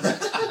directions.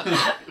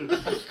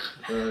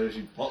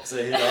 she pops her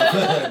head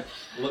up,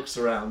 and looks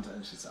around,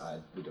 and she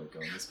says, "We don't go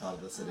in this part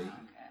of the city."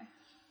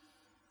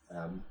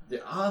 Okay.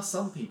 There are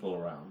some people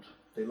around.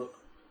 They look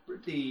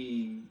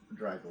pretty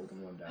draggled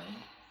and run down.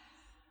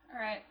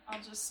 Alright,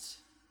 I'll just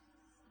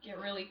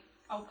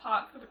I'll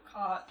park the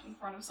cart in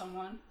front of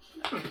someone.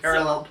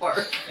 Parallel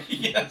park.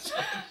 Yes.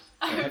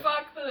 I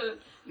park the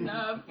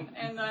nub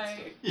and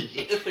I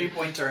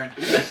 3-point turn.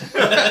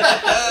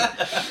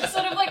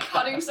 sort of like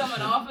cutting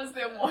someone off as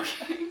they're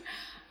walking.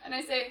 And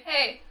I say,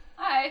 hey,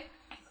 hi,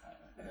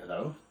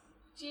 Hello.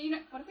 do you know,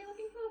 what are they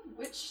looking for?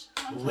 Witch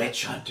hunter?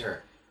 Witch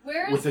hunter.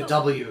 Where is With the, a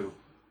W.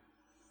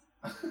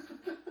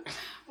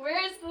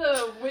 Where is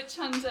the witch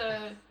hunter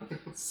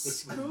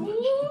school?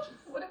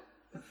 What?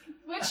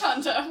 Witch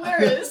hunter,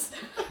 where is?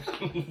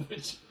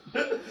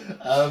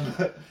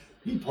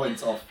 He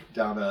points off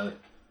down a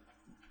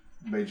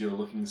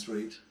major-looking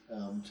street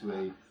to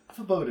a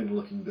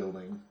foreboding-looking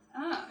building.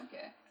 Ah,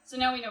 okay. So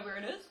now we know where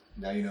it is.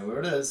 Now you know where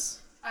it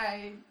is.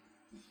 I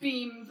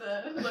beam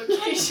the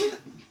location.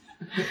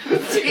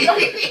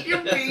 You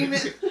beam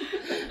it.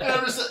 And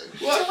I'm just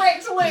like, what?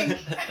 Direct link.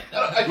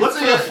 I Look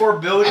for the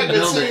foreboding I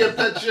can see a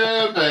building.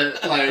 picture,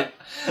 but like,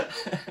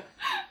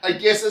 I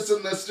guess it's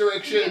in this You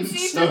direction. can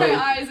see So, through my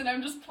eyes and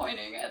I'm just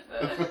pointing at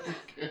the...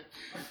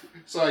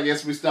 so I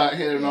guess we start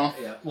heading off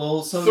Yeah.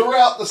 Well, so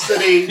throughout the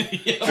city,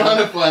 trying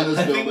to find this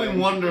I building. think we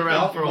wander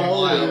around for a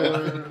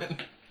while.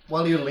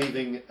 while you're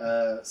leaving,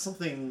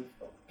 something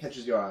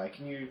catches your eye.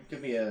 Can you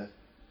give me a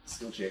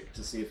skill check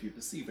to see if you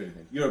perceive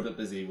anything? You're a bit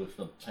busy with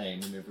the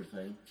pain and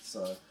everything,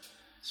 so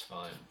It's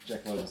fine.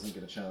 Jackalow doesn't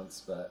get a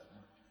chance. But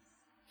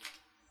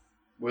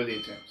Worthy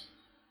attempt.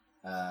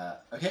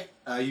 okay,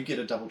 you get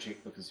a double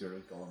check because you're a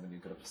golem and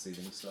you've got a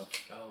perceiving stuff.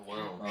 Oh,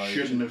 wow. You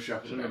Shouldn't have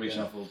shuffled. Shouldn't have back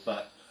then. reshuffled,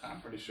 but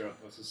I'm pretty sure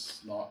this is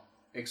not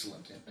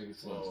excellent.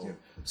 Whoa. yeah.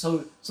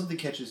 So something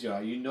catches your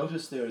eye. You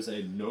notice there is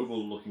a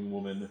noble-looking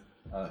woman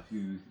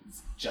who's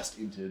just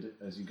entered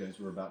as you guys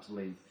were about to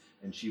leave,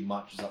 and she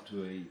marches up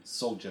to a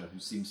soldier who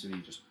seems to be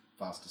just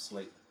fast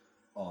asleep.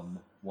 on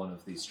one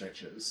of these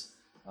stretchers.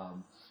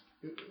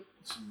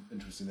 It's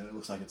interesting that it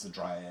looks like it's a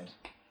dryad,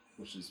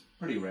 which is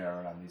pretty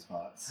rare around these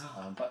parts,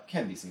 but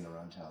can be seen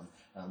around town.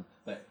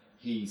 But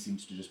he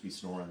seems to just be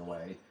snoring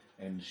away,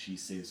 and she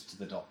says to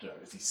the doctor,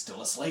 "Is he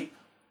still asleep?"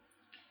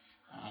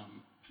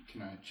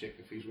 Can I check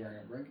if he's wearing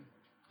a ring?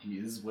 He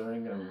is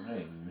wearing a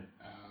ring.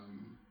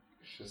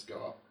 Let's just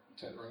go up,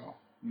 take the ring off.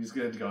 He's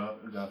going to go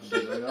up and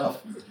take the ring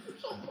off.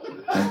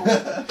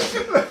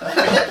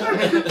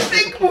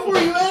 Think before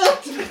you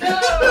act!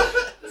 No!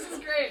 This is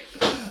great.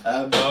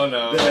 Oh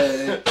no.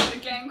 The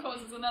game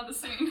causes another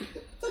scene.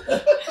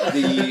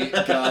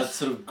 The guard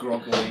sort of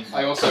groggily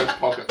I also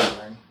pocket the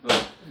ring.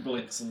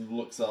 blinks and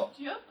looks up.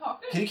 Do you have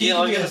pockets? Can you Yeah,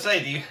 I was give me gonna a-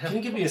 say, do you? Can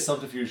you give me a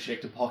subterfuge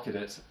check to pocket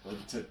it, or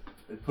to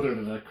put it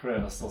in a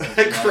crevice or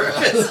something?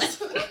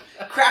 Crevice.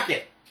 Crack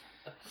it.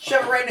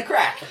 Shove it right in a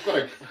crack.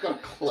 I've got a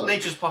cloak.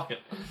 Nature's pocket.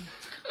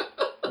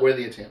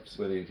 Worthy attempt.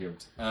 Where the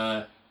attempt.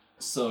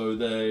 So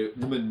the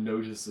woman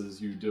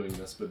notices you doing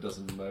this, but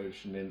doesn't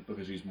motion in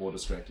because she's more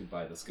distracted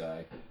by this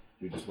guy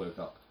who just woke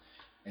up,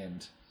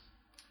 and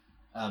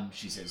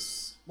she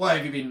says, "Why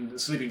have you been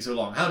sleeping so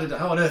long? How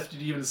on earth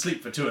did you even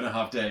sleep for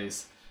 2.5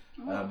 days?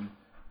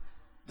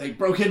 They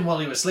broke in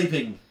while you were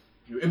sleeping,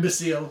 you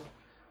imbecile."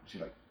 She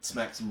like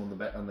smacks him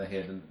on the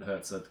head and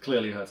hurts it.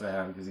 Clearly hurts her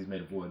hand because he's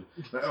made of wood.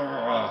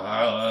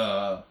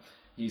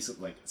 He's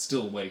like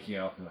still waking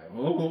up and like,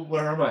 "Oh,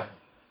 where am I?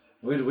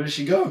 Where did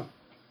she go?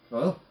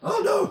 Well,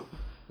 oh no!"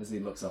 As he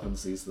looks up and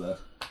sees the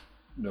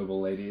noble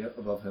lady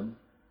above him,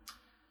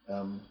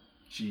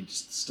 she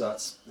just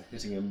starts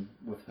hitting him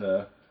with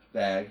her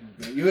bag.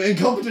 "You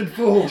incompetent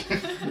fool!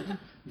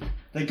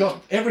 They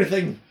got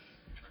everything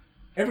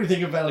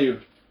of value."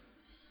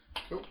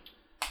 Cool.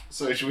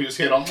 So should we just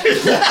head on?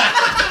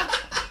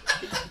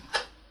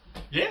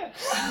 Yeah.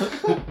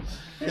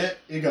 Yeah,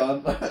 you're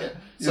gone.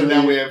 So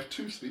now we have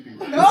 2 sleeping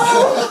rooms.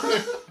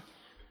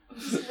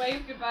 Just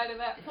wave goodbye to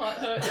that plot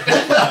hook.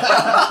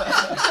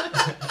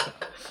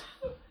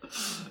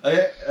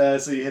 Okay,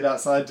 so you head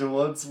outside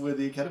towards where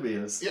the academy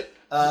is. Yep.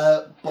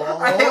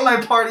 Bog, I hate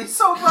my party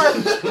so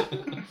much.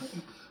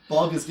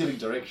 Bog is giving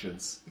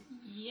directions.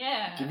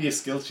 Yeah. Give me a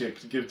skill check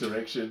to give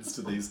directions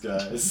to these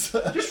guys.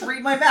 Just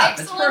read my map.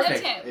 It's Excellent perfect.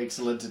 attempt.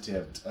 Excellent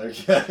attempt.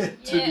 Okay.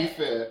 To be Yeah.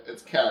 fair,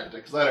 it's character,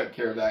 because I don't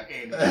care about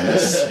any of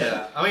this.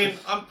 Yeah. I mean,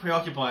 I'm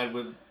preoccupied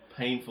with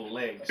painful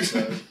legs,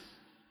 so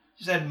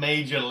just had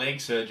major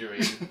leg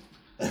surgery.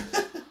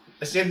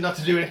 They said not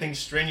to do anything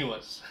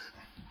strenuous.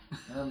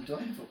 I don't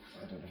have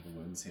the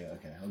wounds here.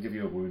 Okay, I'll give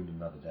you a wound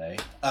another day.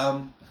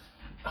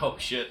 Oh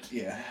shit.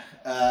 Yeah.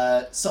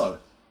 So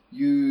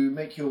you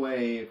make your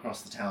way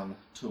across the town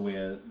to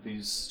where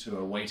these two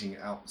are waiting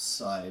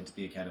outside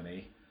the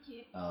academy.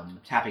 Yeah.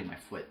 Tapping my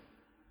foot.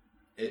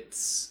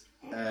 It's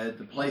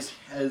the place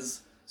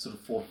has sort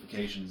of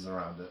fortifications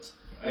around it.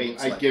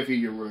 I give you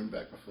your rune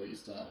back before you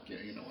start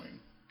getting annoying.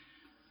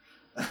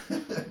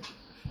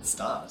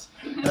 Start.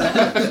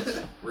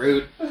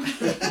 Rude.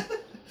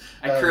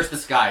 I curse the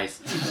skies.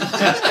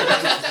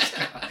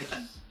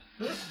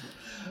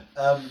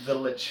 The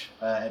Lich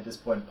at this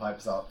point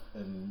pipes up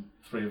in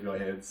 3 of your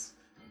heads.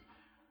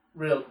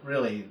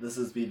 Really, this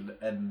has been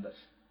an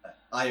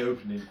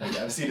eye-opening thing.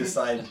 I've seen a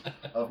side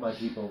of my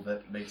people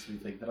that makes me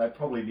think that I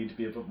probably need to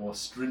be a bit more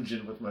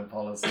stringent with my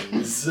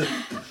policies.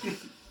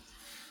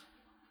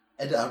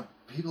 And are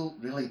people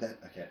really that...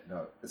 Okay,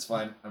 no, it's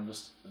fine. I'm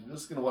just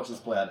going to watch this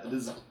play out. It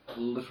is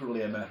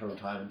literally a matter of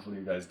time until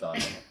you guys die.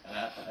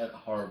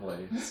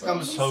 Horribly. So.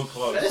 I'm so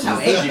close. That is how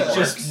aging works.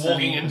 Just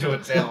walking into a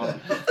town.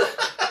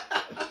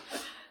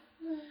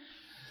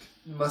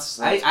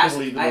 I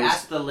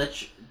asked the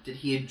Lich, did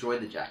he enjoy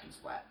the Jack and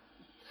Splat?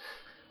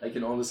 I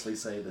can honestly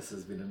say this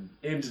has been an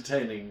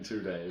entertaining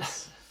 2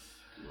 days.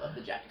 Love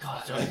the Jack and God,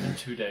 it's Splat. only been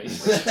 2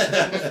 days.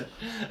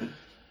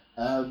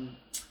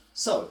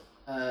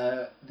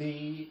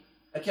 The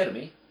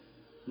academy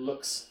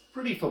looks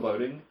pretty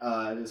foreboding.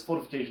 There's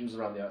fortifications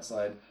around the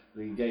outside.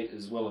 The gate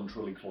is well and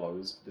truly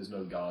closed. There's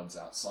no guards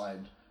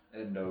outside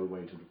and no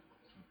way to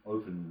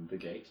open the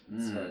gate,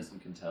 as far as you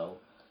can tell.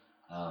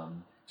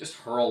 Just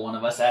hurl one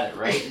of us at it,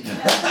 right?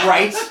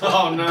 Right?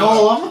 Oh no.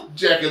 Golem?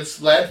 Jack and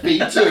Splat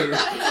V2.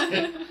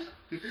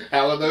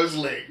 How are those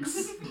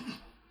legs?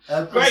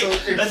 Great, So,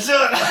 let's do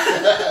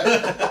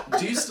it.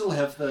 do you still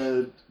have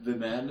the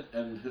man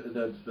and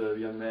the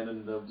young man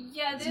and the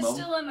Yeah, his they're mum?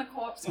 still in the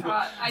corpse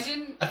cart. I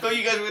didn't. I thought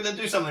you guys were gonna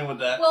do something with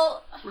that.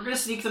 Well, We're gonna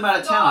sneak them out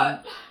of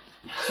town.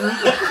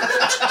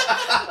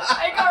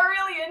 I got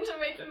really into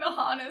making the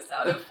harness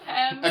out of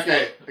hands.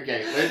 Okay,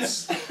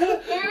 let's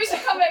Maybe we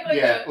should come back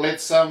later.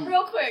 let's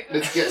Real quick.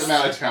 let's get them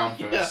out of town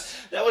first. Yeah,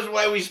 that was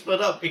why we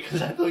split up,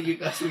 because I thought you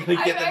guys were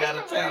gonna get them out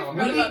of town.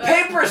 We need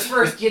papers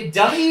first, you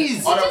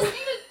dummies! Oh, no. Just need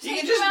to You take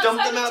can just them dump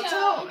outside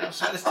them of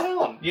outside this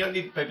town. You don't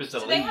need papers to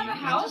Do leave. they have a You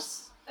can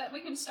house that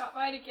we can stop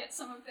by to get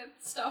some of their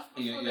stuff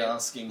before You're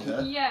asking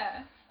her?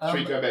 Yeah. Should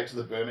we go back to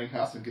the burning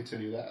house and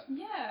continue that?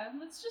 Yeah,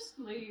 let's just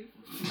leave.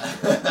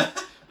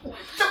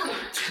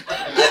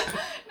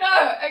 No,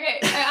 okay.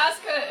 I ask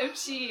her if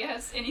she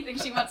has anything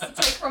she wants to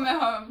take from her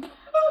home.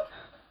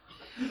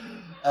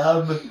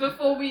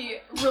 Before we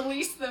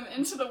release them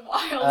into the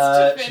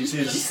wilds to she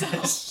fend for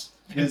says,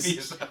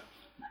 themselves.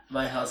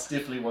 my house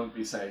definitely won't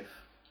be safe,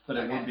 but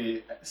it Okay. won't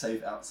be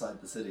safe outside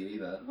the city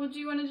either. Well, do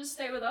you want to just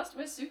stay with us?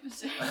 We're super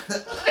safe.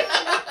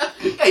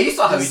 Yeah, you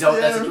saw how we Is dealt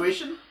with that there-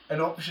 situation.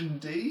 An option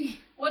D?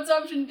 What's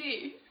option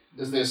D?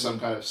 Is there some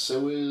kind of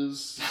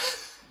sewers?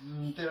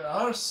 There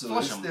are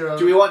sewers. Flush 'em. There are.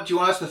 Do you want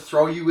us to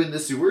throw you in the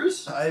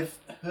sewers? I've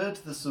heard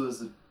the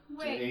sewers are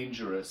Wait,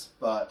 dangerous,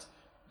 but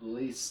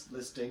less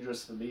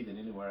dangerous for me than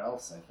anywhere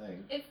else, I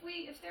think.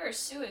 if there are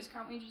sewers,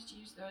 can't we just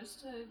use those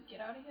to get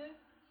out of here?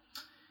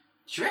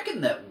 Do you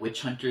reckon that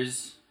witch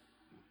hunters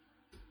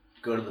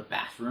go to the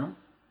bathroom?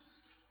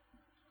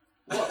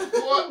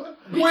 What?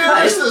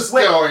 Where is this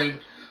Wait. going?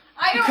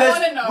 I don't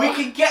want to know. we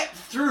can get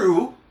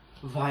through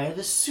via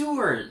the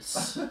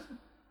sewers.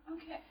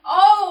 Okay.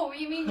 Oh,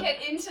 you mean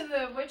get into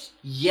the witch?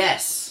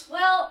 Yes.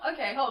 Well,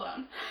 okay, hold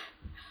on.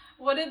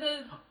 What did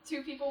the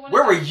two people want?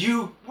 Where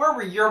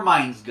were your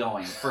minds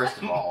going, first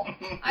of all?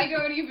 I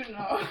don't even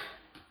know.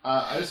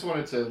 I just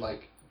wanted to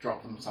like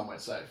drop them somewhere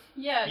safe.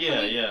 Yeah.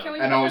 Yeah, yeah. Can we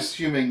And I put was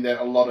assuming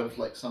that a lot of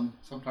like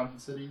sometimes in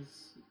cities,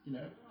 you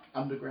know,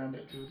 underground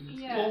activities.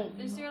 Yeah. Well-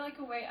 Is there like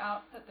a way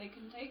out that they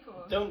can take,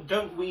 or?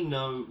 Don't we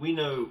know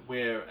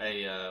where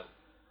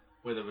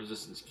where the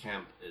resistance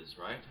camp is,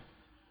 right?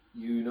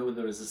 You know where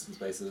the resistance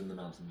base in the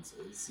mountains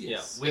is.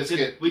 Yes. Yeah,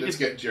 Let's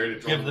get Jerry to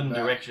draw give them back.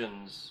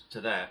 directions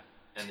to that,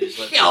 and just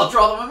let Yeah, I'll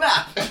draw them a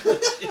map.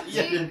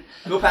 yeah.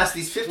 Go past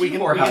these We 15 can,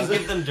 more we can houses.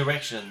 give them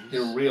directions.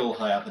 They're real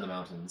high up in the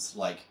mountains.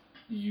 Like,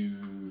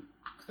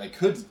 they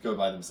could go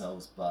by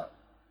themselves, but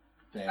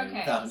they Okay,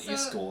 without an so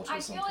escort or I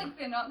something. feel like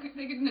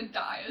they're gonna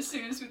die as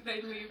soon as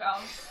they leave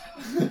our.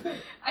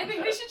 I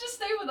think they should just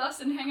stay with us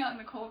and hang out in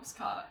the corpse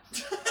cart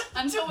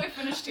until we're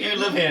finished here. You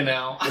live here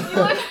now. You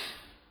live-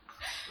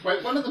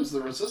 Wait, one of them's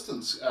the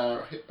resistance.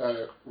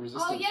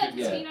 Resistance. Oh yeah, kid.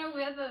 because we know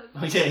where the.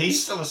 Oh, yeah,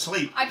 he's still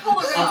asleep. I pull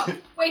her up.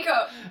 Wake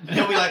up. And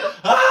he'll be like,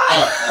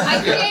 ah!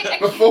 I create a.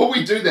 Before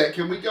we do that,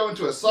 can we go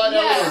into a side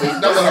alley where there's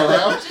no Yeah. one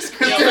around? Just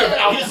Instead of create-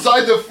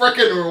 outside the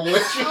frickin'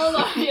 witch. Hold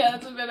on, yeah,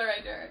 that's a better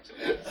idea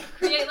actually.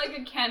 Create like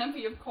a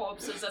canopy of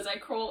corpses as I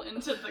crawl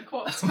into the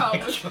corpse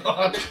cart.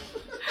 God.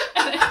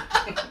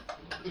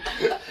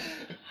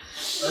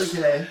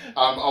 Okay.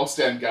 I'll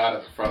stand guard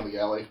at the front of the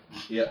alley.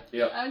 Yep.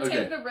 I Okay.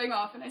 take the ring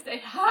off and I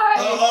say, "Hi."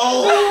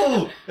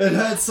 Oh! It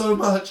hurts so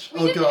much. We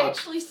Oh didn't god.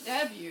 actually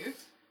stab you.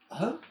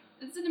 Huh?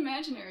 It's an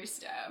imaginary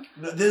stab.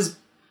 No, there's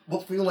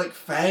what feel like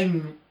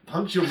fang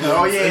puncture wounds.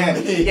 Oh yeah,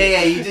 in me.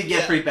 yeah, you did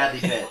get pretty badly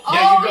bit. Yeah, you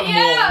Oh got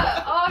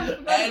yeah. Oh, I forgot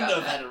And about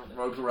I've that. had a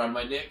rope around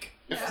my neck.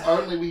 If Yeah.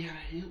 only we had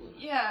a healer.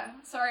 Yeah.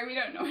 Sorry, we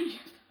don't know any.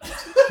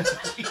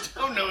 We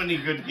don't know any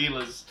good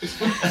healers.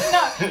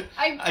 No,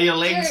 Are your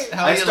legs? do.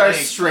 How are I your start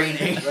legs?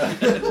 straining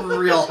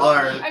real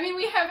hard. I mean,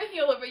 we have a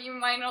healer, but you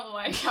might not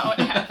like how it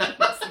happens.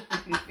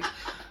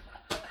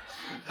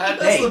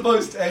 That's Hey. the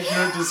most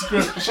accurate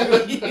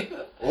description.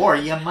 Or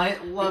you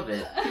might love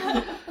it.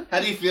 How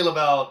do you feel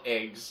about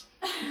eggs?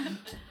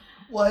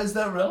 Why is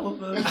that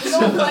relevant?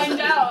 We'll find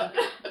out.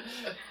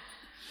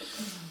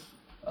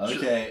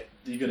 Okay,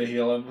 you gonna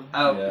heal him?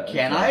 Oh, Yeah,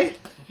 can okay.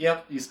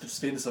 Yep, you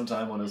spend some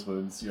time on his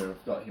wounds.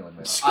 You've got healing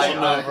magic.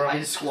 I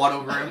just squat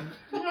over him.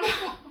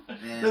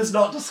 And, Let's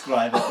not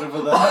describe it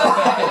over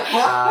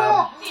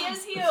there. He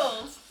is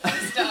healed.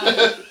 He's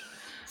done.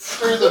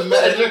 Through the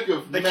magic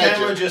of The magic.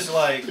 camera just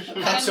like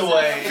cuts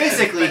away.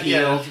 physically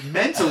Yeah. healed,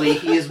 mentally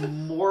he is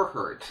more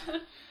hurt.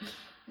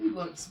 He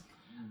looks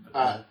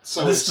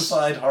So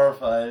mystified,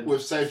 horrified.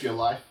 we've saved your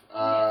life,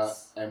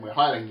 Yes. and we're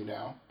hiding you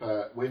now,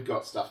 but we've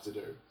got stuff to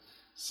do.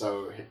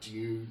 So, do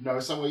you know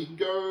somewhere you can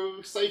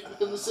go safe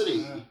within the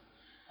city?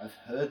 I've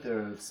heard there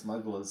are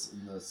smugglers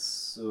in the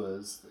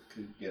sewers that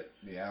could get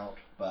me out,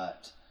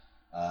 but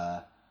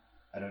I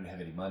don't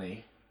have any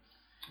money.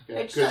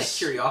 Okay, Just out of 'cause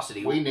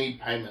curiosity. we need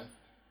payment.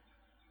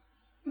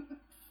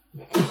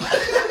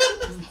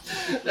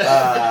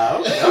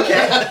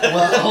 Okay.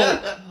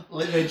 Well,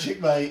 let me check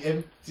my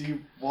empty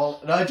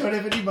wallet. No, I don't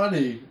have any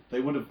money.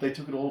 They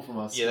took it all from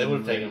us. Yeah, they would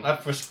have taken. I've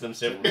frisked them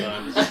several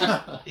times.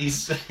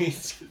 He's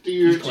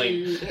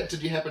clean.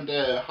 Did you happen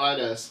to hide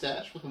a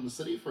stash within the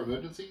city for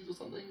emergencies or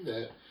something?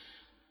 That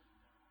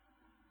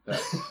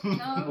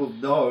No. Well,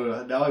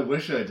 no. Now I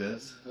wish I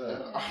did.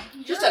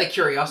 Just out of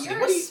curiosity, You're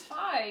what a do you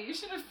spy. You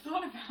should have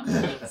thought about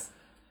this.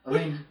 I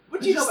mean,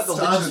 what do you know about the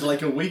started Lich's?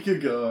 like a week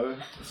ago.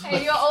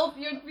 Hey, you're old.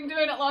 You've been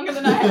doing it longer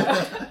than I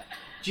have.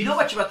 Do you know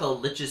much about the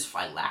Lich's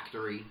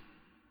phylactery?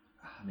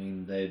 I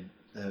mean, they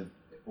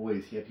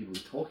always hear people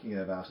talking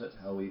about it.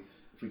 How if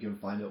we can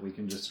find it, we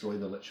can destroy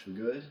the Lich for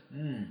good.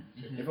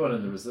 Everyone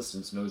in the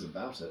Resistance knows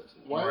about it.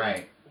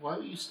 Right. Why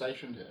were you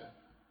stationed here?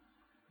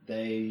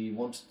 They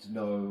wanted to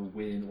know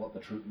what the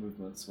troop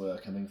movements were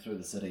coming through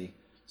the city,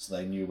 so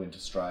they knew when to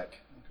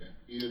strike. Okay,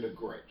 you did a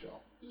great job.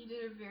 You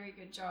did a very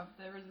good job.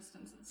 The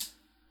resistance is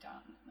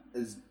done.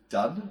 Is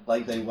done?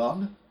 Like they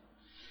won?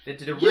 They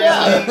did a really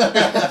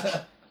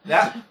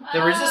Yeah.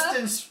 the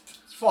resistance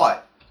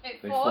fought.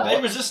 It They fought. fought.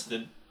 They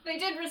resisted. They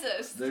did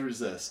resist. They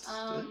resist.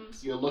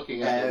 You're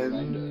looking at the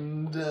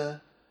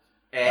remainder.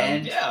 And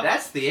And Yeah.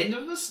 that's the end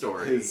of the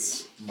story.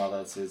 His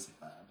mother says,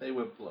 they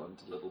were blown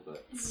to little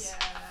bits.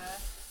 Yeah.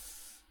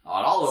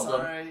 Not all of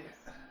them. Sorry.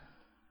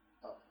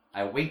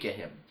 I wink at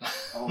him.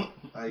 Oh,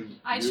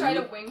 I try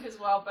to wink as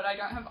well, but I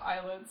don't have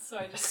eyelids, so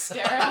I just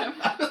stare at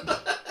him.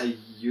 Are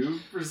you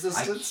I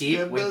resistance keep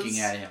members? winking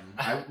at him.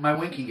 My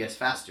winking gets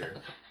faster.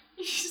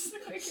 You just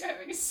look like you're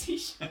having a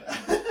seizure.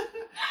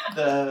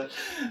 the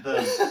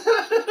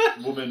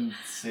woman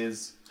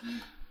says,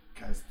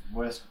 guys,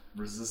 worst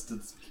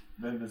resistance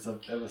members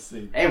I've ever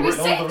seen. Hey, We we're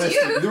saved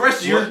you! the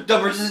rest of your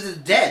dumb resistance is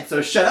dead,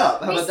 so shut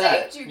up. How We about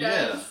that? saved you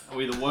guys! Are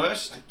we the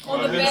worst? Or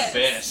the we're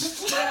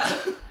best. Yeah.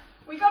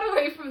 We got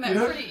away from that You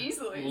don't pretty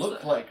easily.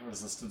 Look so. like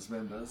resistance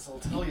members, I'll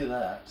tell you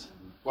that.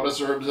 What does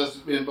a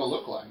resistance member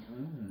look like?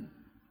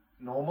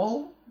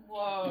 Normal?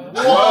 Whoa.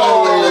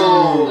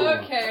 Whoa!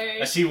 Okay.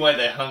 I see why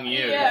they hung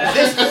you. Yeah.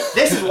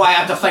 This is why I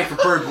have to fight for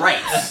bird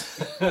rights.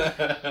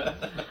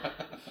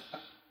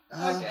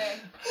 Okay.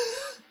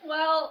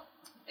 Well,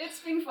 it's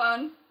been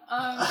fun.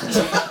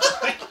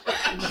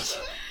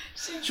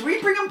 Should we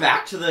bring him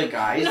back to the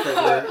guys that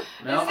were?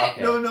 No. Is it-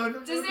 Okay. No,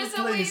 Is there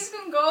some way you please.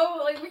 can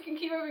go? Like, we can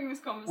keep having this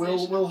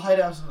conversation. We'll hide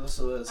out in the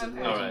sewers and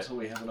Okay. wait Alright. until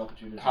we have an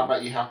opportunity. How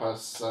about you help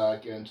us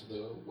get into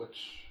the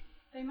witch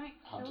They might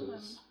kill him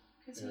hunters?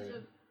 because he's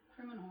a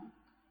criminal.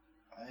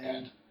 I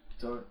And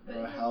don't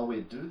know how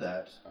we do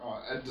that.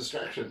 a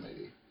distraction,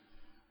 maybe.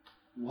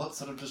 What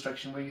sort of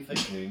distraction were you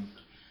thinking?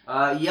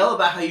 Yell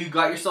about how you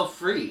got yourself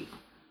free.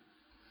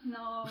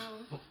 No.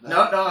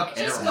 No.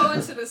 Okay. Just never go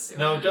mind. into the sewers.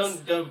 No,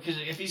 don't, because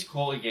if he's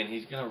caught again,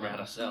 he's gonna rat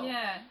us out.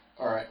 Yeah.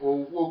 All right. Well,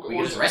 We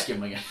can just rescue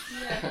him again.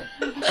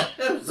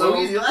 Yeah. So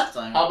easy last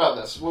time. How about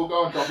this? We'll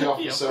go and drop you off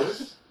the Yep.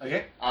 sewers,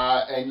 Okay.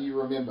 and you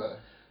remember,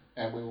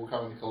 and we will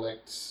come and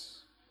collect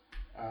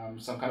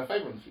some kind of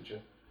favor in the future.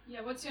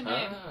 Yeah, what's your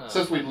name? Ah.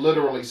 Since we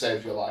literally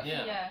saved your life.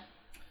 Yeah.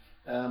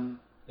 Yeah.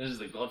 This is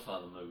the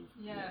Godfather move.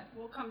 Yeah.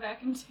 We'll come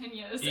back in 10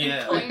 years Yeah.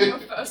 and claim your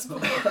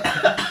firstborn.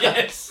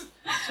 Yes!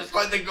 Just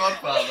like the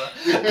Godfather.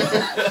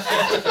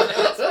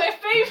 That's my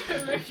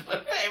favorite movie. My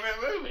favorite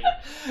movie.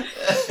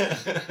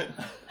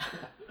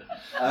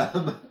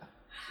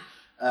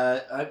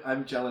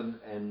 I'm Jelen,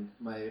 and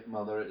my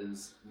mother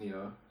is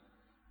Neo.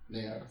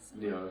 Neo.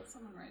 Neo.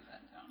 Someone write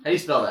that down. How do you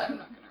spell that? I'm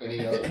not gonna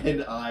Any write other?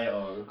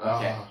 N-I-O.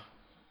 Okay.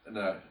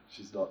 No,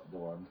 she's not the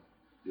one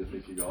you're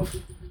thinking of.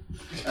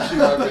 She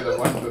might be the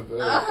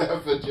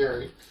one for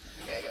Jerry.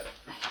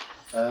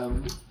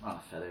 Oh,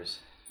 feathers.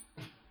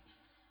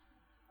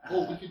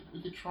 Well,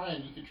 we could try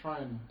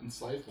and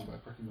enslave them by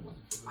pricking them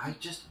with the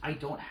feathers. I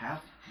don't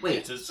have. Wait,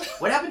 It is.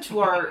 what happened to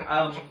our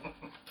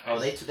Oh,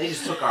 they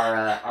just took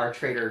our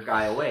trader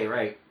guy away,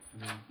 right?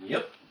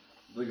 Yep.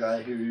 The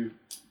guy who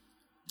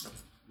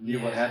knew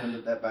what happened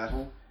at that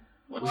battle.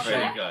 What What?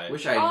 trading guy?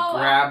 Wish I Oh,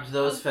 grabbed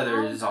those oh,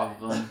 feathers oh.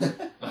 off of them.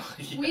 Oh,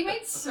 yeah. We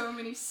made so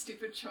many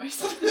stupid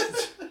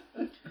choices.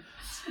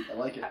 I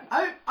like it.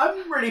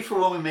 I'm ready for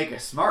when we make a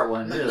smart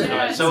one, really. Yeah.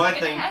 Alright, so I it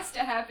think- has to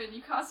happen.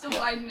 You cast a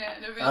light net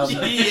and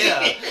eventually.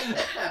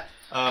 Yeah.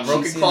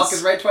 Broken She clock says-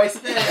 is right twice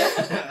a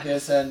day.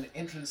 There's an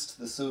entrance to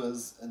the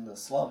sewers in the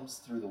slums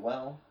through the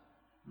well.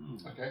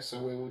 Okay, so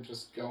we will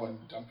just go and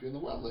dump you in the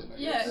well then. I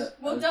Yeah, guess.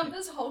 we'll dump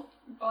this whole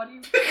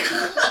body.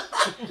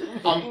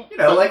 You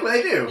know, like what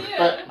they do.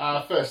 Yeah.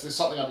 But first, there's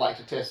something I'd like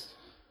to test.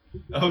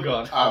 Oh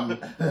god.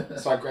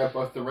 So I grab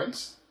both the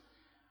rings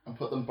and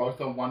put them both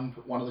on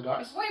one of the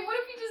guys. Wait, what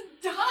if he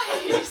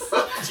just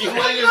dies? Do you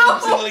want to No!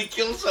 accidentally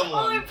kill Oh,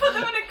 someone? they put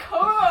them in a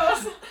coma or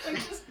something.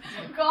 Just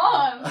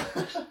gone.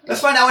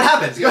 Let's find out what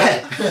happens. Go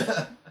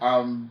ahead.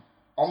 On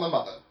the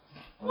mother.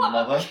 What?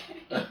 Mother.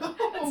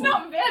 That's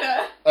not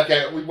better.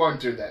 Okay, we won't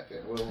do that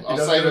then. I'll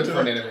don't save wanna it do for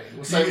an it? enemy.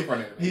 We'll save it for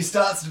an enemy. He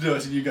starts to do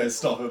it and you guys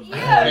stop him.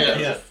 Yeah.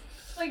 Yeah.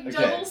 Like Okay.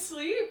 double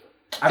sleep.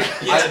 Yeah,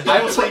 I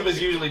double put- sleep is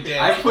usually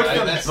dead. I put right?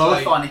 them That's both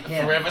like on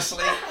him. Forever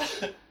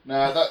sleep.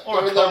 No, Or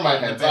a they're in my coma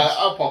hands. on the bench.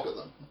 I'll pocket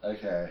them.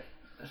 Okay.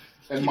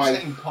 And Keep my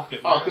saying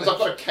pocket. because I've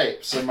got a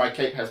cape, so my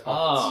cape has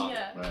pockets. Oh.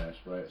 Yeah.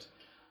 Right.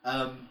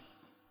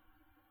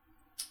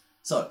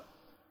 So,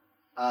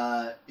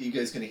 are you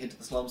guys going to head to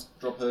the slums,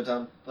 drop her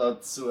down the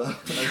sewer?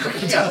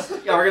 Yeah,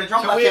 we're gonna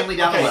drop So my we- family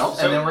down okay, the well,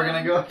 so- and then we're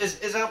gonna go.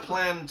 Is our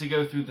plan to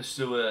go through the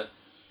sewer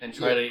and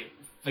try to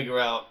figure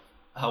out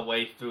our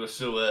way through a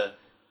sewer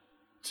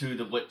to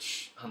the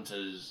witch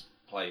hunter's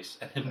place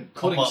and then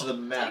According pop to the To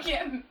map,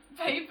 get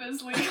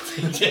papers up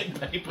legally.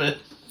 get papers?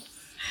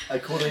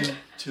 according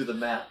to the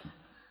map,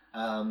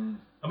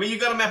 I mean, you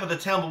got a map of the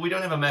town, but we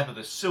don't have a map of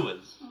the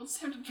sewers. We'll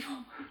just have to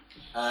draw.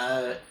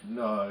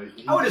 no.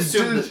 I would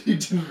assume he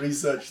didn't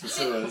research the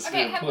sewers.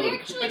 Okay, He have pulled we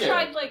it- actually Okay.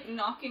 tried like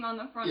knocking on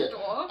the front Yeah.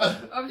 door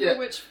of Yeah. the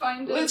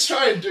witchfinder? Let's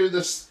try and do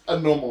this a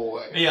normal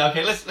way. Yeah,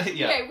 okay, let's.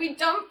 Yeah. Okay, we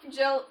dump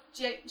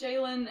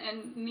Jalen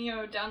and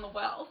Neo down the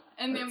well,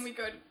 and then we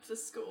go to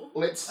school.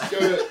 Let's go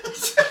to.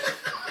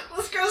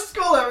 Let's go to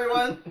school,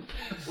 everyone.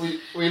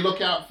 we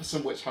look out for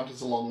some witch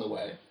hunters along the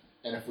way.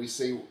 And if we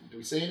see, do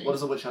we see any? What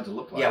does a witch hunter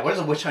look like? Yeah, what does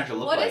a witch hunter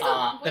look What like? is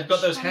a They've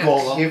got those witch hats.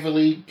 hunter? Golem.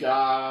 Heavily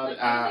guard, What do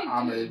they do?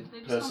 armored They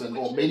just person, hunt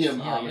or witches? medium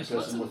Yeah, armored yes,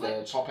 person what's with a a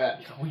witch? top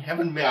hat. We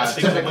haven't met. Uh, a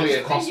single typically a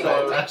witch.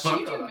 crossbow.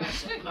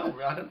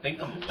 No, I don't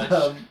think I'm.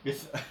 Are you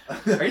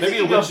Maybe a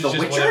thinking witch of is the just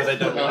Witcher? whatever they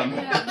don't like.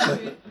 Yeah,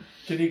 dude.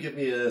 Can you give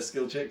me a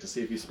skill check to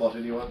see if you spot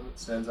anyone that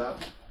stands out?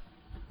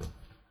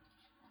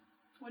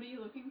 What are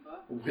you looking for?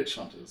 Witch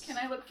hunters. Can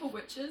I look for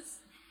witches?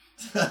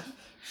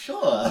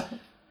 Sure.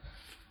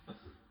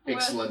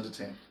 Excellent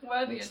attempt.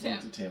 Worthy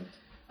Excellent attempt.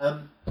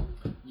 attempt.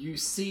 You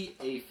see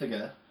a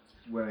figure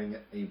wearing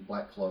a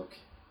black cloak,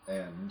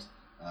 and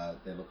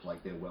they look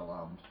like they're well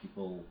armed.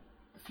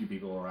 A few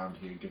people around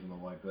here give them a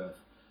wide berth.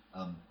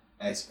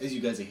 As you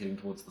guys are heading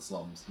towards the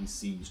slums, he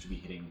seems to be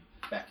heading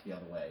back the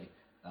other way.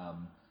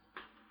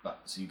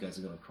 So you guys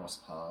are going to cross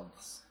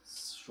paths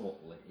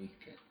shortly.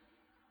 Okay.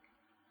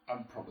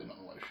 I'm probably not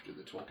the one who should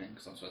do the talking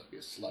because I'm supposed to be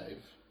a slave.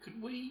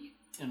 Could we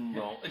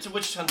enroll? It's a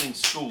witch hunting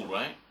school,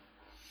 right?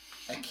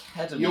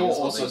 Academy You're is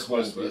what also they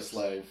supposed to call be a it.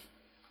 slave.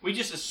 We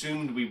just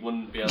assumed we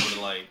wouldn't be able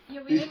to like.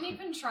 Yeah, we didn't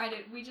even try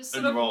it. We just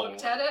sort of Enroll.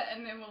 looked at it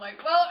and then we're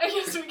like, well, I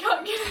guess we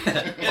can't get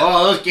it.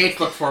 Oh, those gates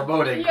look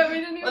foreboding. Yeah, we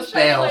didn't even Let's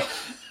try bail. to like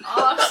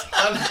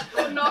ask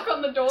or knock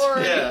on the door or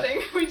Yeah.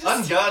 anything. We just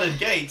Unguarded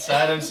gates.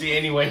 I don't see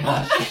any way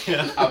out. maybe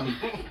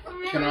Can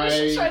we should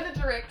I- try the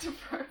direct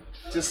approach.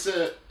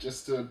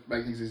 Just to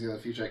make things easier in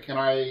the future, can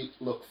I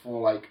look for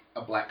like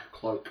a black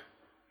cloak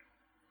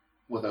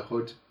with a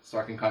hood so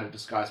I can kind of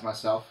disguise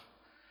myself?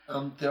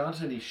 There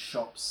aren't any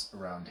shops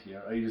around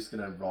here. Are you just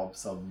going to rob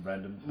some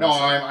random person? No,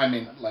 I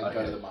mean like go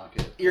Okay. to the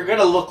market. You're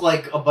gonna look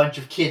like a bunch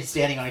of kids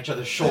standing on each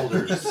other's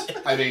shoulders.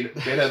 I mean,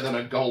 better than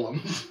a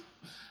golem. Is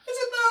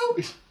it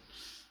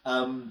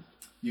though?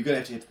 You're going to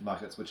have to head to the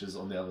markets, which is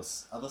on the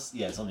it's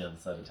on the other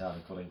side of town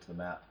according to the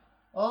map.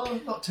 Oh,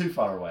 not too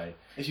far away.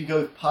 If you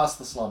go past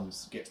the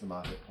slums, get to the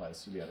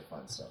marketplace, you'll be able to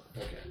find stuff.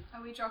 Okay.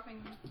 Are we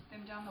dropping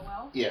them down the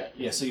well? Yeah.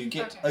 Yeah, so you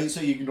get. Okay.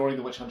 So you're ignoring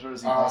the witch hunter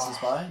as he passes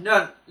by?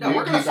 No, we're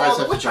gonna you guys follow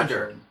the have witch to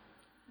hunter. go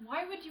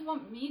Why would you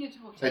want me to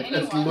talk to for him.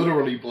 anyone? It's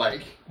literally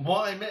Blake.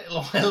 Why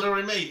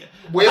literally me?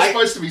 We're I-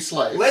 supposed to be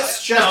slaves.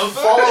 Let's just No,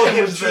 follow Birkin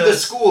him was through the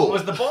school.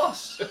 Was the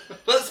boss?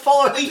 Let's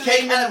follow him We to the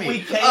came academy. We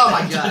came Oh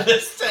my into god.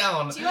 this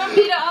town. Do you want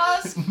me to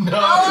ask? No.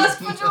 I'll ask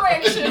for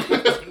directions.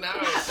 No.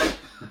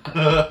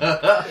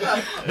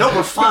 No,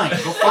 we're fine.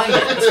 Go find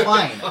it. It's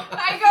fine.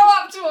 I go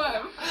up to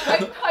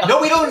him. No,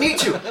 we don't need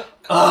to. Fine.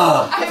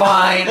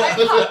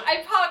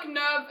 I park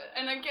Nerb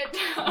and I get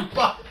down.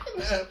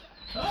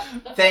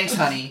 Thanks,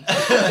 honey.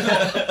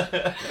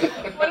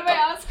 What am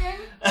I asking?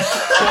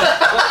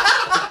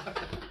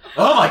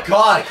 Oh my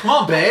god, come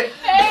on, babe.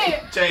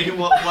 Hey! Jade,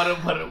 what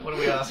are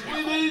we asking?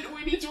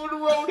 We need to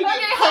enroll to Okay,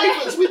 get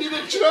papers. We need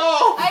a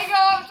job. I go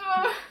up to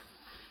him.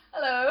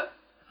 Hello.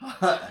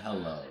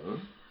 Hello.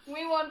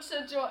 We want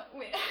to join.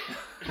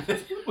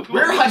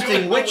 We're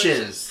hunting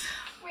witches.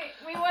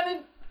 We want to.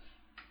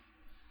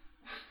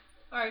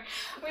 Sorry.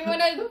 We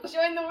want to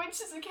join the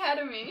Witches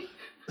Academy.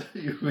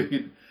 You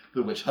mean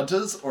the witch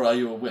hunters, or are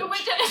you a witch? The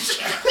Witch.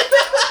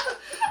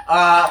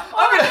 I'm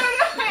gonna.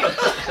 Wait.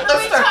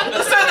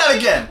 Let's start that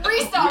again.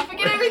 Restart.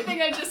 Forget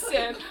everything I just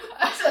said.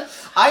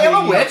 I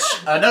am a witch.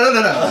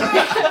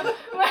 No.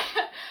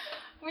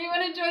 We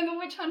want to join the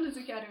Witch Hunters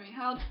Academy.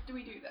 How do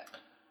we do that?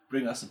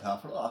 Bring us a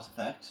powerful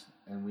artifact,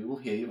 and we will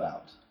hear you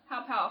out.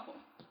 How powerful?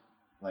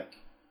 Like,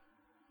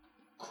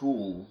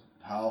 cool,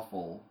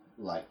 powerful,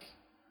 like,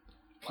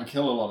 can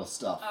kill a lot of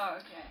stuff. Oh,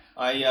 okay.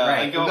 I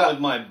Right, go we up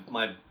got- with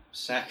my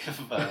sack of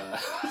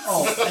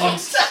Oh,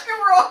 Stack of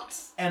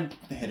rocks. and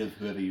the head of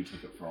whoever you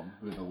took it from,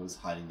 whoever was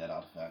hiding that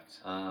artifact.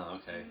 Ah,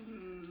 okay.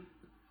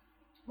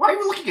 Why are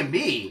you looking at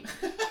me?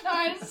 No,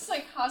 I'm just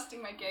like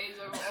casting my gaze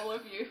over all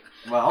of you.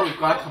 Well, we've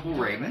got a couple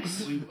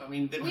rings. We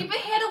We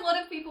behead a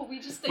lot of people. We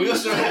just think we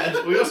also had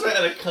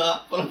a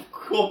cart full of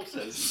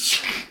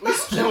corpses.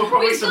 There were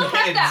probably we still some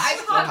have heads. that.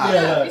 I parked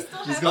Yeah, that. We still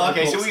she's have got-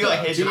 that. Okay, so we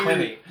got heads Do of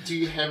plenty.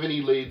 you have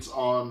any leads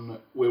on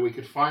where we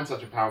could find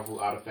such a powerful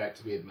artifact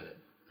to be admitted?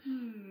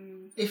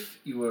 If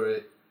you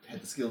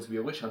had the skill to be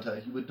a witch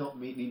hunter, you would not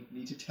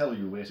need to tell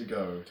you where to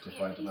go to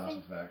find an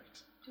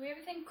artifact. Do we have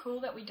anything cool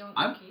that we don't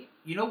I'm- keep?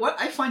 You know what?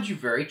 I find you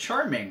very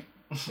charming.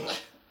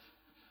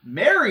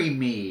 Marry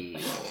me,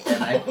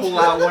 and I pull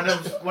out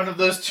one of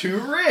those two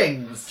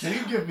rings. Can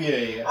you give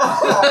me a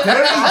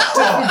very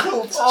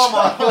difficult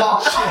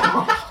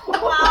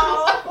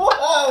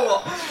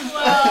Wow.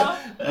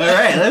 All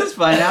right, let's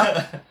find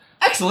out.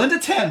 Excellent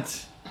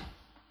attempt.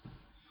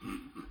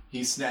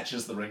 He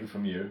snatches the ring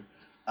from you,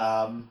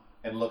 and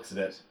looks at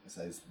it. He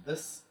says,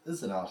 "This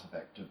is an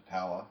artifact of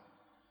power.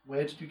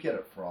 Where did you get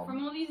it from?"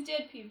 From all these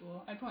dead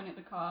people, I point at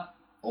the cart.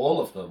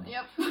 All of them.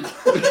 Yep.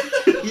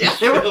 Yeah,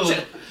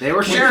 they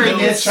were sharing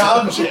It it.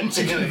 charmed him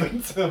to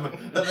convince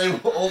them that they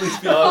were all these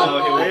people.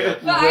 Oh, okay, we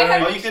But I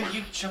have. Oh, you can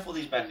shuffle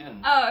these back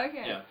in. Oh,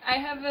 okay. Yeah. I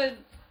have a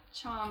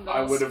charm. that I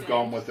I'll would have spin.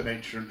 gone with an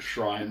ancient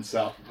shrine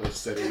south of the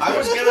city. I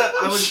was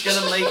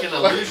gonna make an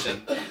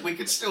illusion. We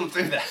could still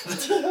do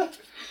that.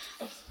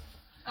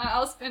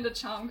 I'll spend a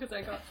charm because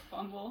I got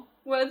fumble.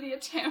 Worthy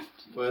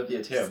attempt. Worthy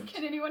attempt.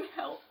 Can anyone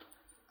help?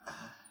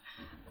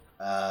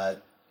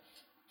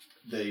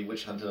 The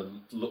witch hunter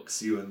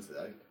looks you and says,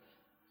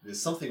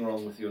 "There's something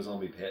wrong with your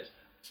zombie pet.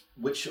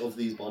 Which of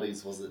these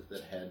bodies was it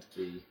that had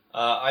the?"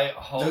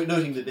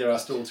 Noting that there are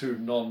still 2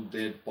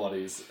 non-dead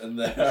bodies in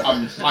there.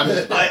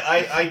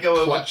 I go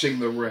over. Clutching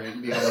the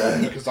ring, the other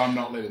one, because I'm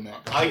not letting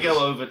that go. I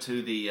go over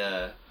to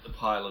the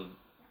pile of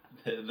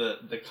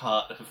the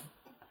cart of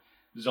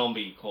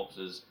zombie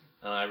corpses,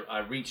 and I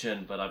reach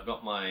in, but I've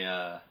got my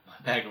my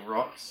bag of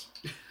rocks.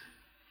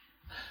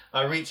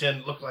 I reach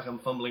in, look like I'm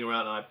fumbling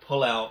around, and I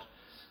pull out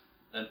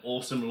an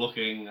awesome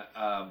looking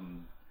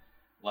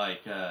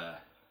like a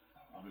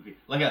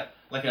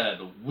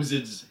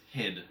wizard's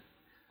head.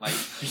 Like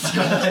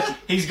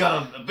he's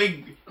got a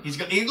big.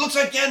 He looks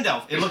like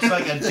Gandalf. It looks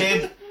like a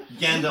dead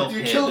Gandalf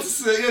head. Killed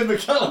Ian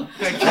McKellen.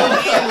 I killed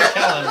Ian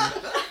McKellen.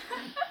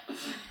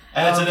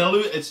 And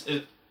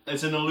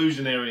it's an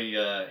illusionary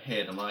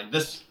head. I'm like,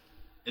 this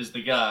is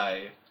the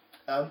guy.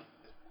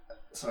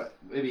 Sorry,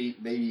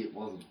 maybe it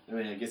wasn't. I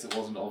mean, I guess it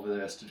wasn't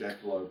obvious to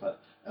Jackalow,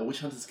 but witch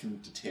hunters can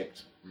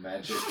detect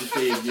magic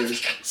being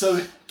used. So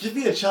give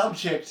me a charm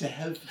check to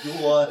have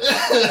your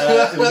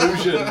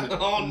illusion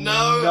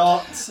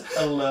not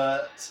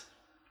alert.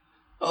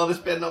 Oh, this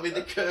better not be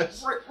the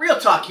curse. Real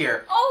talk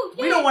here. Oh,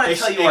 yeah. We don't want to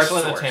tell you our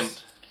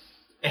source.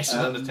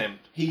 Excellent attempt.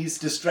 He's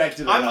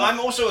distracted. I'm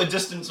also a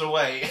distance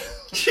away.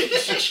 Still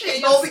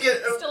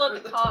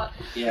at the cart.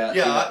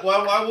 Yeah.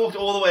 I walked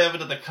all the way over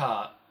to the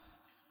cart.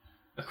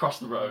 Across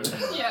the road.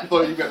 Yeah. I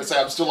thought you were going to say,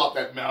 I'm still up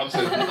that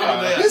mountain.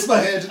 Here's my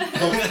head.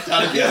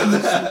 Down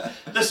again.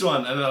 This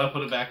one, and then I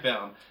put it back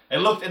down. It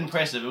looked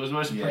impressive. It was the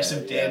most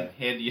impressive dead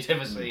head you'd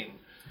ever seen.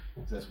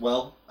 Says,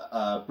 well,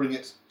 bring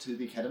it to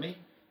the academy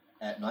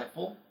at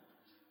nightfall,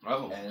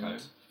 Oh, and okay.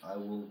 I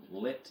will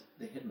let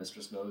the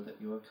headmistress know that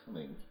you are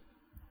coming.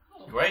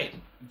 Great.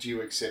 Do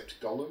you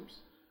accept golems?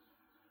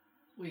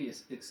 We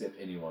accept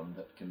anyone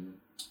that can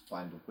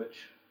find a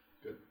witch.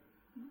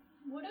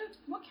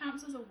 What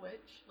counts as a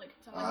witch? Like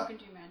someone who can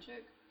do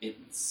magic?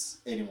 It's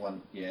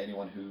anyone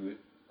who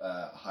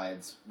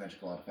hides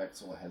magical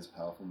artifacts or has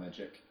powerful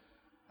magic.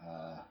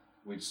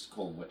 We just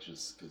call them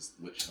witches because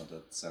witch hunter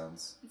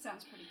sounds It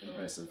sounds pretty cool.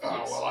 impressive.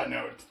 Oh, well, I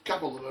know a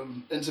couple of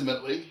them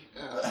intimately.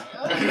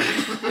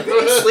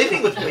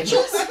 Sleeping with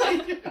witches?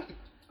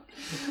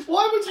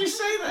 Why would you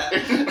say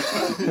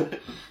that?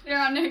 They're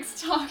our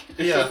next target.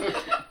 Yeah.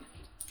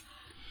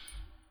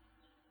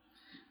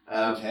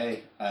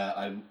 Okay,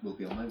 I will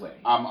be on my way.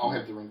 I'll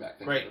have the ring back.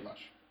 Thank Great. you very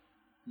much.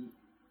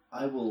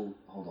 I will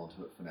hold on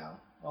to it for now.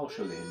 I'll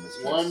show the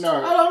headmistress. Well, I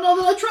no. don't know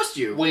that I trust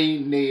you. We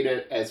need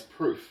it as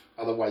proof.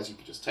 Otherwise, you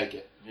could just take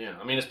it. Yeah.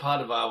 I mean, it's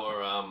part of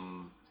our Offering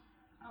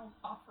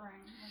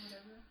or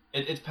whatever.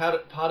 It's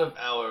part of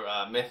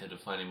our method of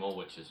finding more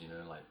witches. You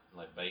know,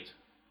 like bait.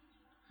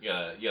 You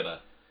gotta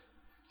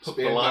hook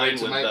the Spare line money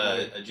to with make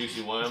money. a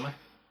juicy worm.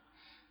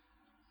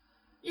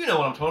 You know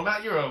what I'm talking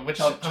about. You're a witch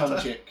Charm hunter.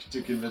 check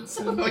to convince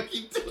I him.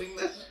 keep doing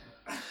this.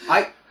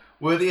 I.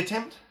 Worthy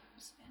attempt?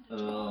 You're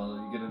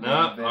gonna No,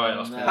 alright,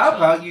 I'll spend How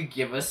about you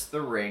give us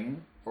the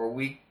ring, or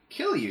we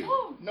kill you?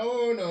 Oh, No.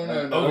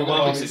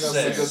 Overwhelming That's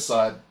success. the good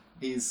side.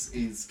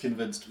 He's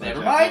convinced. by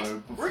Never Jackalow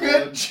mind. before We're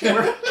good.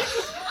 Jack-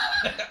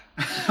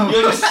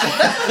 You're just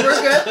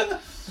We're good.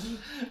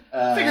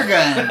 Finger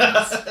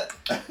guns.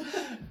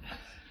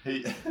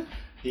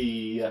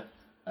 he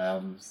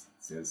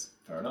says,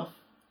 "Fair enough."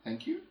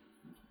 Thank you.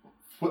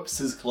 Whips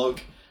his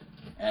cloak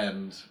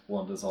and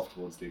wanders off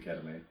towards the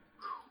academy.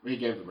 We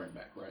gave the ring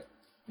back, right?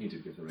 He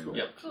did give the ring. Cool.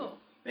 back. Yep. cool.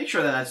 Make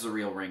sure that that's the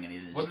real ring, and he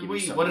didn't What just did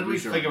give you some we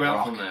illusion figure of out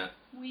rock. from that?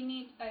 We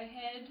need a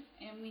head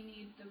and we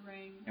need the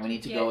ring. And we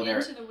need to get go there-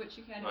 into the Witch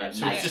Academy. Right,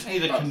 so night. we just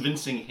need a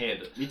convincing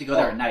head. You need to go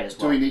there at night as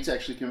Do well. we need to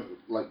actually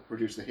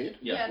produce the head?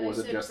 Yeah. Yeah, Or was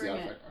they it said just the bring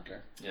it. artifact? Okay.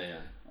 Yeah.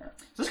 So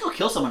let's go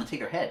kill someone and take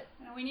their head.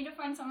 No, we need to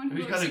find someone who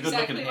Who's got looks a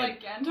good-looking exactly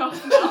head? like Gandalf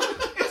now.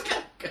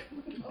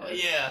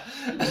 Yeah.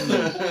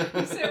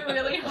 Set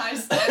really high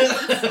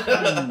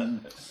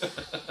standards.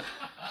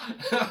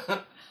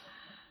 Okay.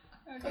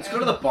 Let's go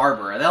to the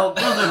barber. They'll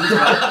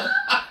know.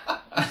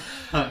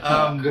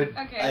 Good.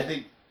 Okay. I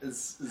think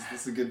is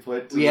this a good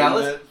point? To Yeah,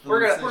 leave let's. it for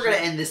We're the gonna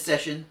session? end this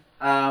session.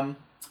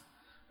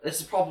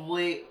 This is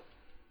probably.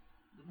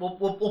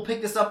 We'll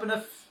pick this up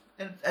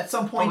at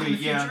some point Probably, in the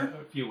future.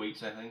 a few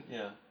weeks, I think.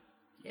 Yeah.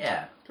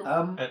 Yeah.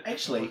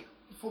 Actually,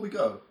 before we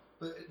go,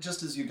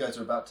 just as you guys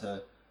are about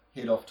to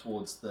head off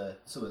towards the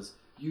sewers,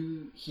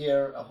 you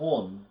hear a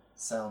horn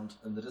sound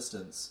in the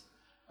distance.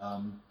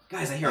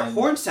 Guys, I hear a And-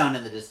 horn sound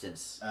in the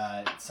distance.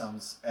 It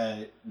sounds.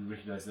 You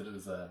recognize that it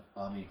is an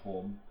army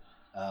horn.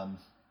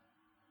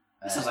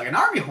 This sounds like an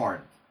army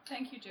horn.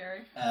 Thank you,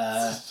 Jerry.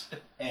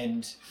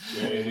 And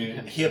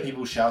you hear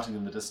people shouting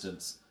in the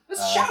distance.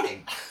 What's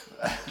shouting?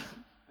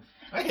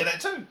 I hear that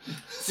too.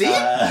 See?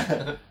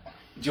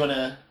 Do you want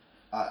to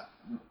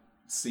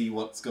see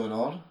what's going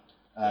on?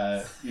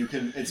 You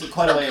can. It's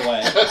quite a way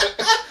away.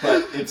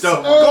 But if So,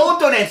 someone- Golem,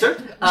 don't answer.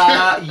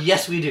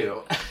 Yes, we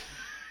do.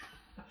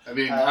 I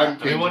mean, I I'm mean,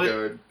 keen what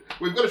to it- go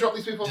We've got to drop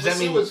these people off Does the that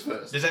mean- sewers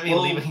first. Does that mean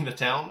Well, leaving the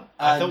town?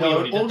 I thought we no,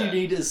 already did all that. you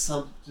need is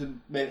some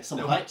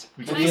No, height.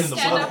 we Can can I use the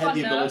stand one. up had on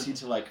the them? ability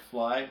to like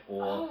fly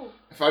or. Oh.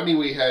 If only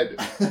we had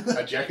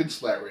a Jack and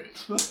Splat ready.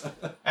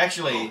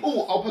 Actually,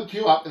 Oh, I'll pick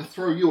you up and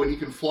throw you, and you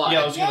can fly.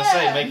 yeah, I was gonna Yeah.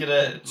 say make it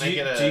a.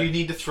 Do you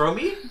need to throw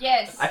me?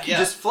 Yes. I can Yeah.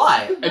 just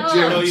fly. A No.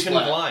 Jaren No, you can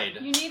Splat. glide.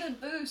 You need a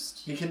boost.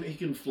 He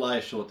can fly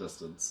a short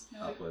distance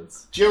No.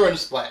 upwards. Jaren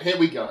Splat. Here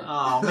we go.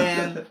 Oh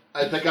man.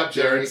 I pick up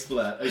Jared Jerry.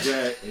 Splat.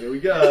 Okay, here we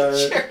go.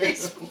 Jerry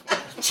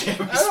Splat. Jerry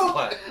don't-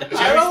 Splat.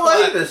 I don't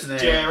like this name.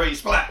 Jerry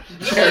Splat.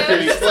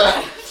 Jerry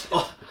Splat.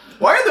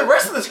 Why are the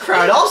rest of this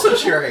crowd also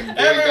cheering?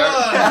 There we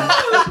go.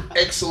 Everyone!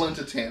 Excellent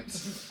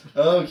attempts.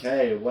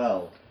 Okay,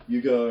 well,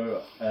 you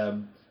go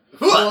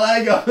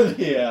flying over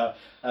here,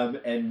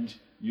 and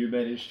you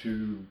manage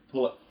to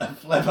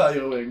flap out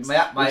your wings.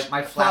 My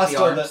flappy faster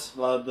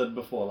arms. than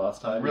before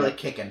last time. I'm really yeah.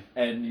 kicking.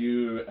 And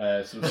you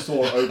sort of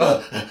soar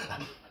over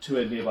to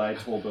a nearby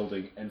tall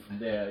building, and from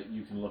there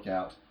you can look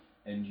out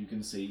and you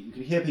can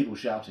hear people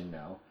shouting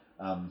now.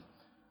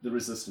 The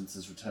resistance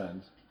has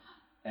returned,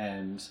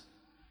 and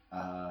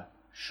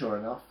sure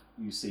enough,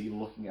 you see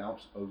looking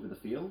out over the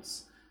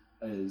fields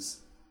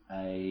is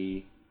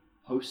a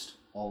host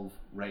of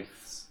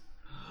wraiths.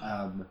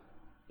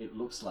 It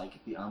looks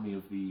like the army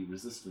of the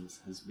resistance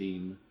has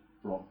been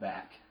brought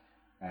back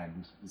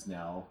and is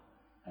now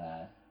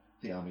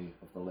the army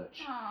of the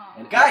Lich. Aw.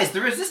 And Guys,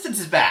 the resistance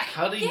is back.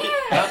 How do you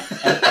Yeah.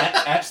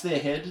 get? at their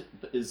head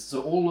is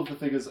so all of the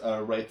figures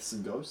are wraiths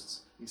and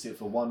ghosts, except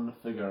for one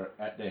figure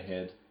at their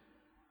head.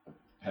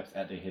 Perhaps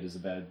at their head is a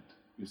bad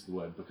use of the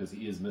word because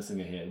he is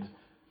missing a head.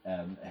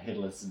 A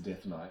headless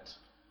Death Knight,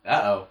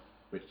 Uh-oh.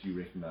 which you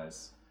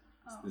recognise.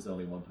 Oh. There's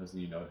only one person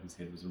you know whose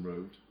head was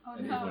removed, Oh,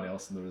 and no. everyone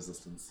else in the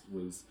resistance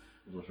was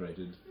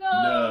obliterated. No.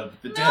 Nerd,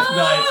 the No. Death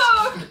Knight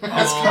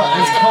has Oh.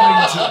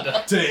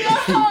 come to eat.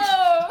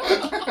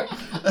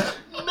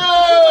 No!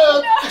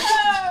 No!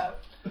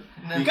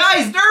 No! You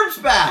guys, Nerf's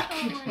back!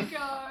 Oh my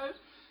god.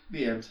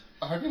 The end.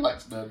 I hope he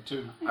likes Nerd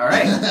too.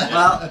 Alright,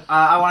 well,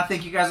 I want to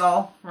thank you guys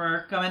all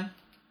for coming.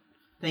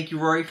 Thank you,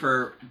 Rory,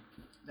 for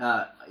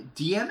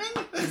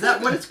DMing? Is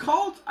that what it's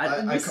called?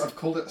 I've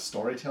called it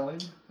storytelling.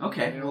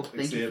 Okay, You know, well,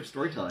 thank you for except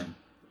storytelling.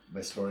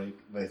 my story,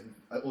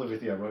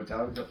 everything I wrote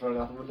down got thrown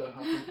out the window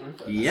halfway through.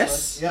 but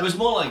Yes. that's It was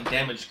more like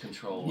damage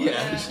control. fine.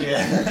 Yeah.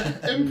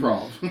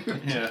 Improv.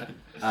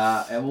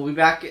 Yeah. And we'll be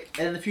back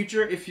in the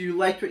future. If you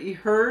liked what you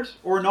heard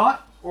or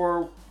not,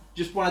 or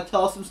just want to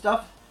tell us some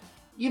stuff,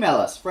 email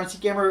us.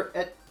 FrenzyGamer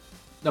at...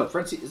 No,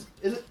 Frenzy... Is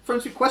it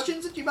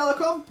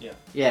FrenzyQuestions@gmail.com?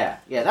 Yeah.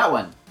 Yeah, that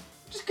one.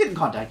 Just get in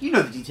contact. You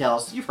know the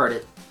details. You've heard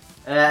it.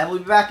 And we'll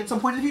be back at some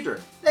point in the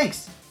future.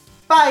 Thanks.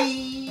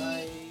 Bye.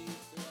 Bye.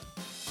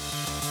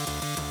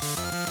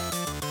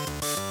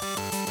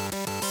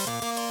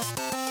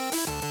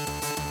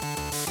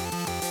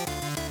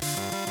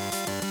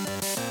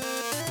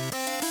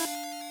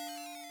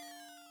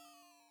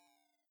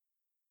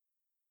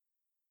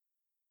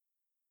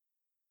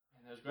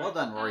 That was great. Well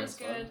done, That Rory. was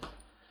good.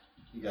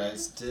 You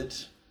guys did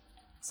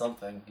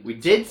something. We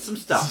did some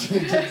stuff. We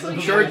did some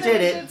We sure things.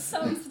 did it. Did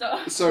some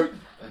stuff. So,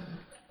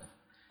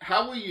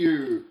 how were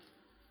you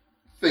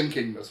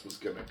thinking this was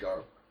gonna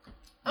go?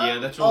 Yeah,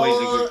 that's always a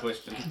Oh, good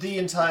question. The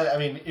entire,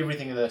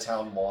 everything in the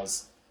town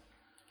was,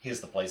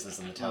 here's the places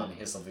in the town,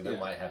 here's something that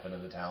might happen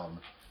in the town,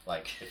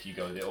 like, if you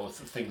go there, or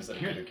things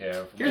that you do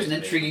care. Here's an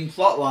intriguing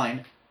plot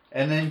line.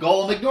 And then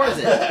Gollum ignores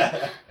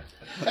it.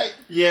 Hey,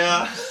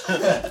 Yeah.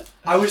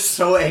 I was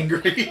so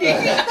angry.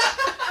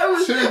 I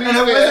was, To be and I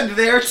fair- wasn't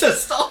there to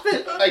stop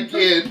it.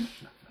 again,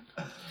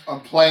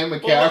 I'm playing the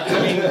character.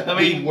 I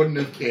mean- he wouldn't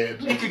have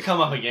cared. It could come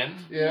up again.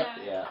 Yeah.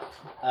 Yeah.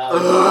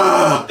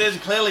 Ugh. There's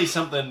clearly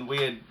something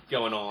weird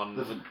going on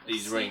with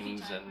these Sleepy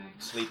rings time and rings.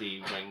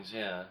 sleepy rings,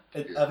 yeah.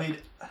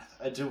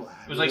 I do.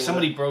 It was like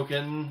somebody broke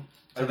in.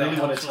 I to the really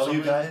want house to or tell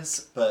you something.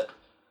 guys, but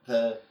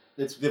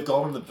they've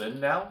gone in the bin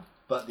now.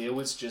 But there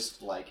was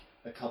just like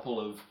a couple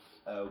of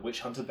witch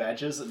hunter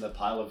badges in the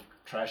pile of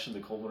trash in the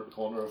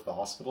corner of the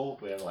hospital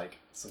where like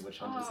some witch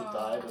hunters had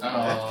died. And,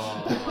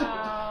 Oh.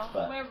 Wow.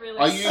 But- We're really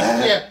Are you?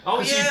 Yeah. Oh,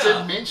 Because yeah. you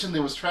did mention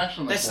there was trash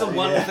on the That's the floor.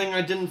 one Yeah. thing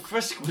I didn't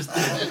frisk was the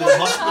Whole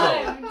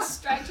hospital. time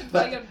distracted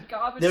But by your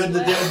garbage. they're in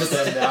the list.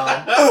 bin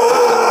now.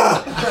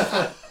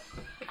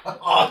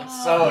 Oh, I'm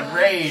so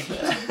enraged.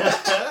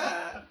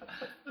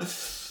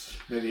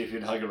 Maybe if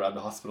you'd hung around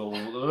the hospital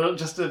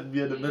just a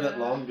minute Yeah.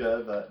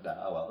 longer, but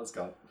nah, well, it's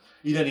gone.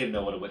 You don't even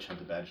know what a witch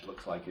hunter badge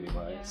looks like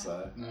anyway, Yeah.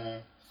 so.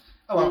 No.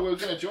 Oh, Well, well. we're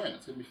gonna join.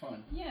 It's gonna be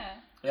fine. Yeah.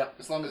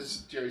 As long as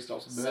Jerry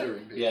stops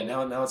murdering people. Yeah,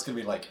 now it's gonna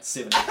be like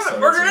 7 haven't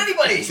episodes. murdered of-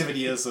 anybody! 7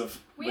 years of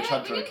We Witch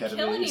didn't- Hunter we didn't kill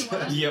Academies.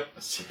 anyone. Yep.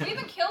 We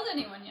haven't killed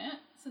anyone yet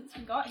since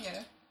we got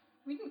here.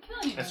 We didn't kill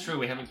anyone. That's true,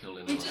 we haven't killed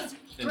We anyone. just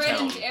In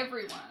threatened town.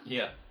 everyone.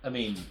 Yeah. I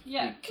mean,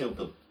 Yeah. you killed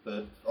the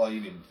bird. Oh,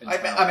 you mean? in I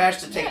town.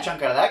 managed to take a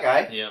chunk out of that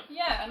guy. Yeah.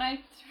 Yeah, and I.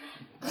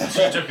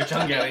 She took a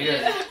chunk out of you.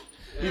 Yeah.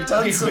 You've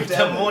done We've some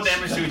done more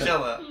damage. damage to each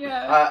other.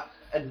 Yeah.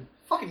 And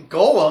Fucking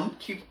golem,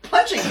 keep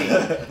punching me.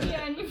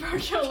 Yeah, and you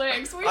broke your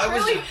legs. We I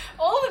was- really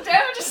all the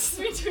damage is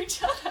me to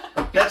each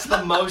other. That's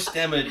the most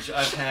damage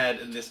I've had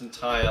in this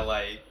entire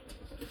like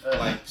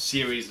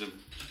series of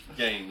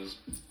games.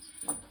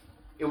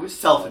 It was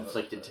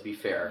self-inflicted, to be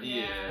fair.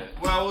 Yeah.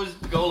 Well, it was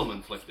Golem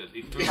inflicted.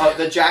 Oh,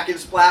 the Jack and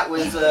Splat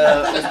was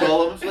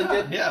golem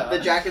inflicted? Yeah. The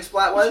Jack and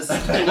Splat was?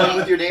 The one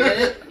with your name in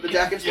it? The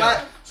Jack and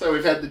Splat? So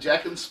we've had the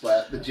Jack and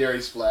Splat, the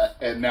Jerry Splat,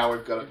 and now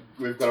we've got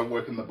to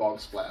work in the Bog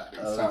Splat.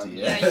 Oh, So- dear.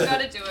 Yeah, you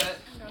gotta do it.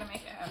 You gotta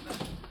make it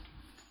happen.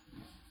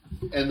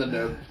 and the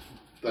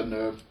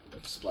Nerb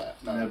Splat.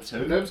 No, Nerb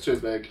too? Nerb's too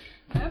big.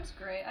 Neb's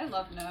great. I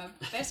love Neb.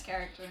 Best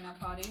character in our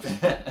party.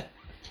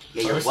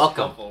 Yeah, you're Most welcome.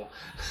 helpful.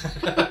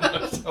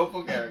 Most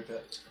helpful character.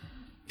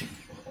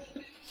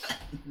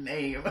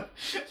 Name.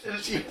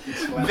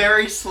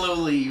 Very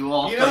slowly, you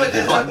all You know,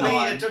 started on the it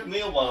line. took me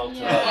a while to.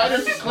 Yeah. I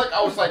didn't click.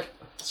 I was like,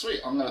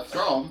 sweet, I'm gonna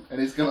throw him, and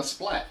he's gonna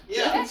splat.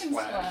 Yeah, Jack and it's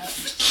flat.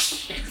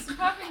 Splat. It's the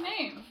perfect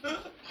name.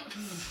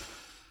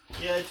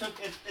 Yeah,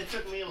 it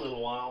took me a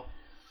little while.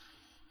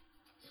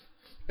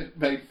 It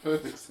made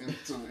perfect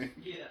sense to me.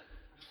 Yeah.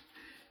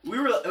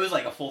 It was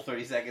like a full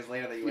 30 seconds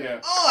later that you went,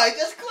 Yeah. oh, I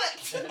just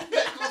clicked!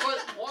 I was like,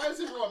 why is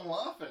everyone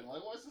laughing?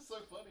 Like, why is this so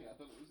funny? I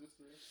thought it was just.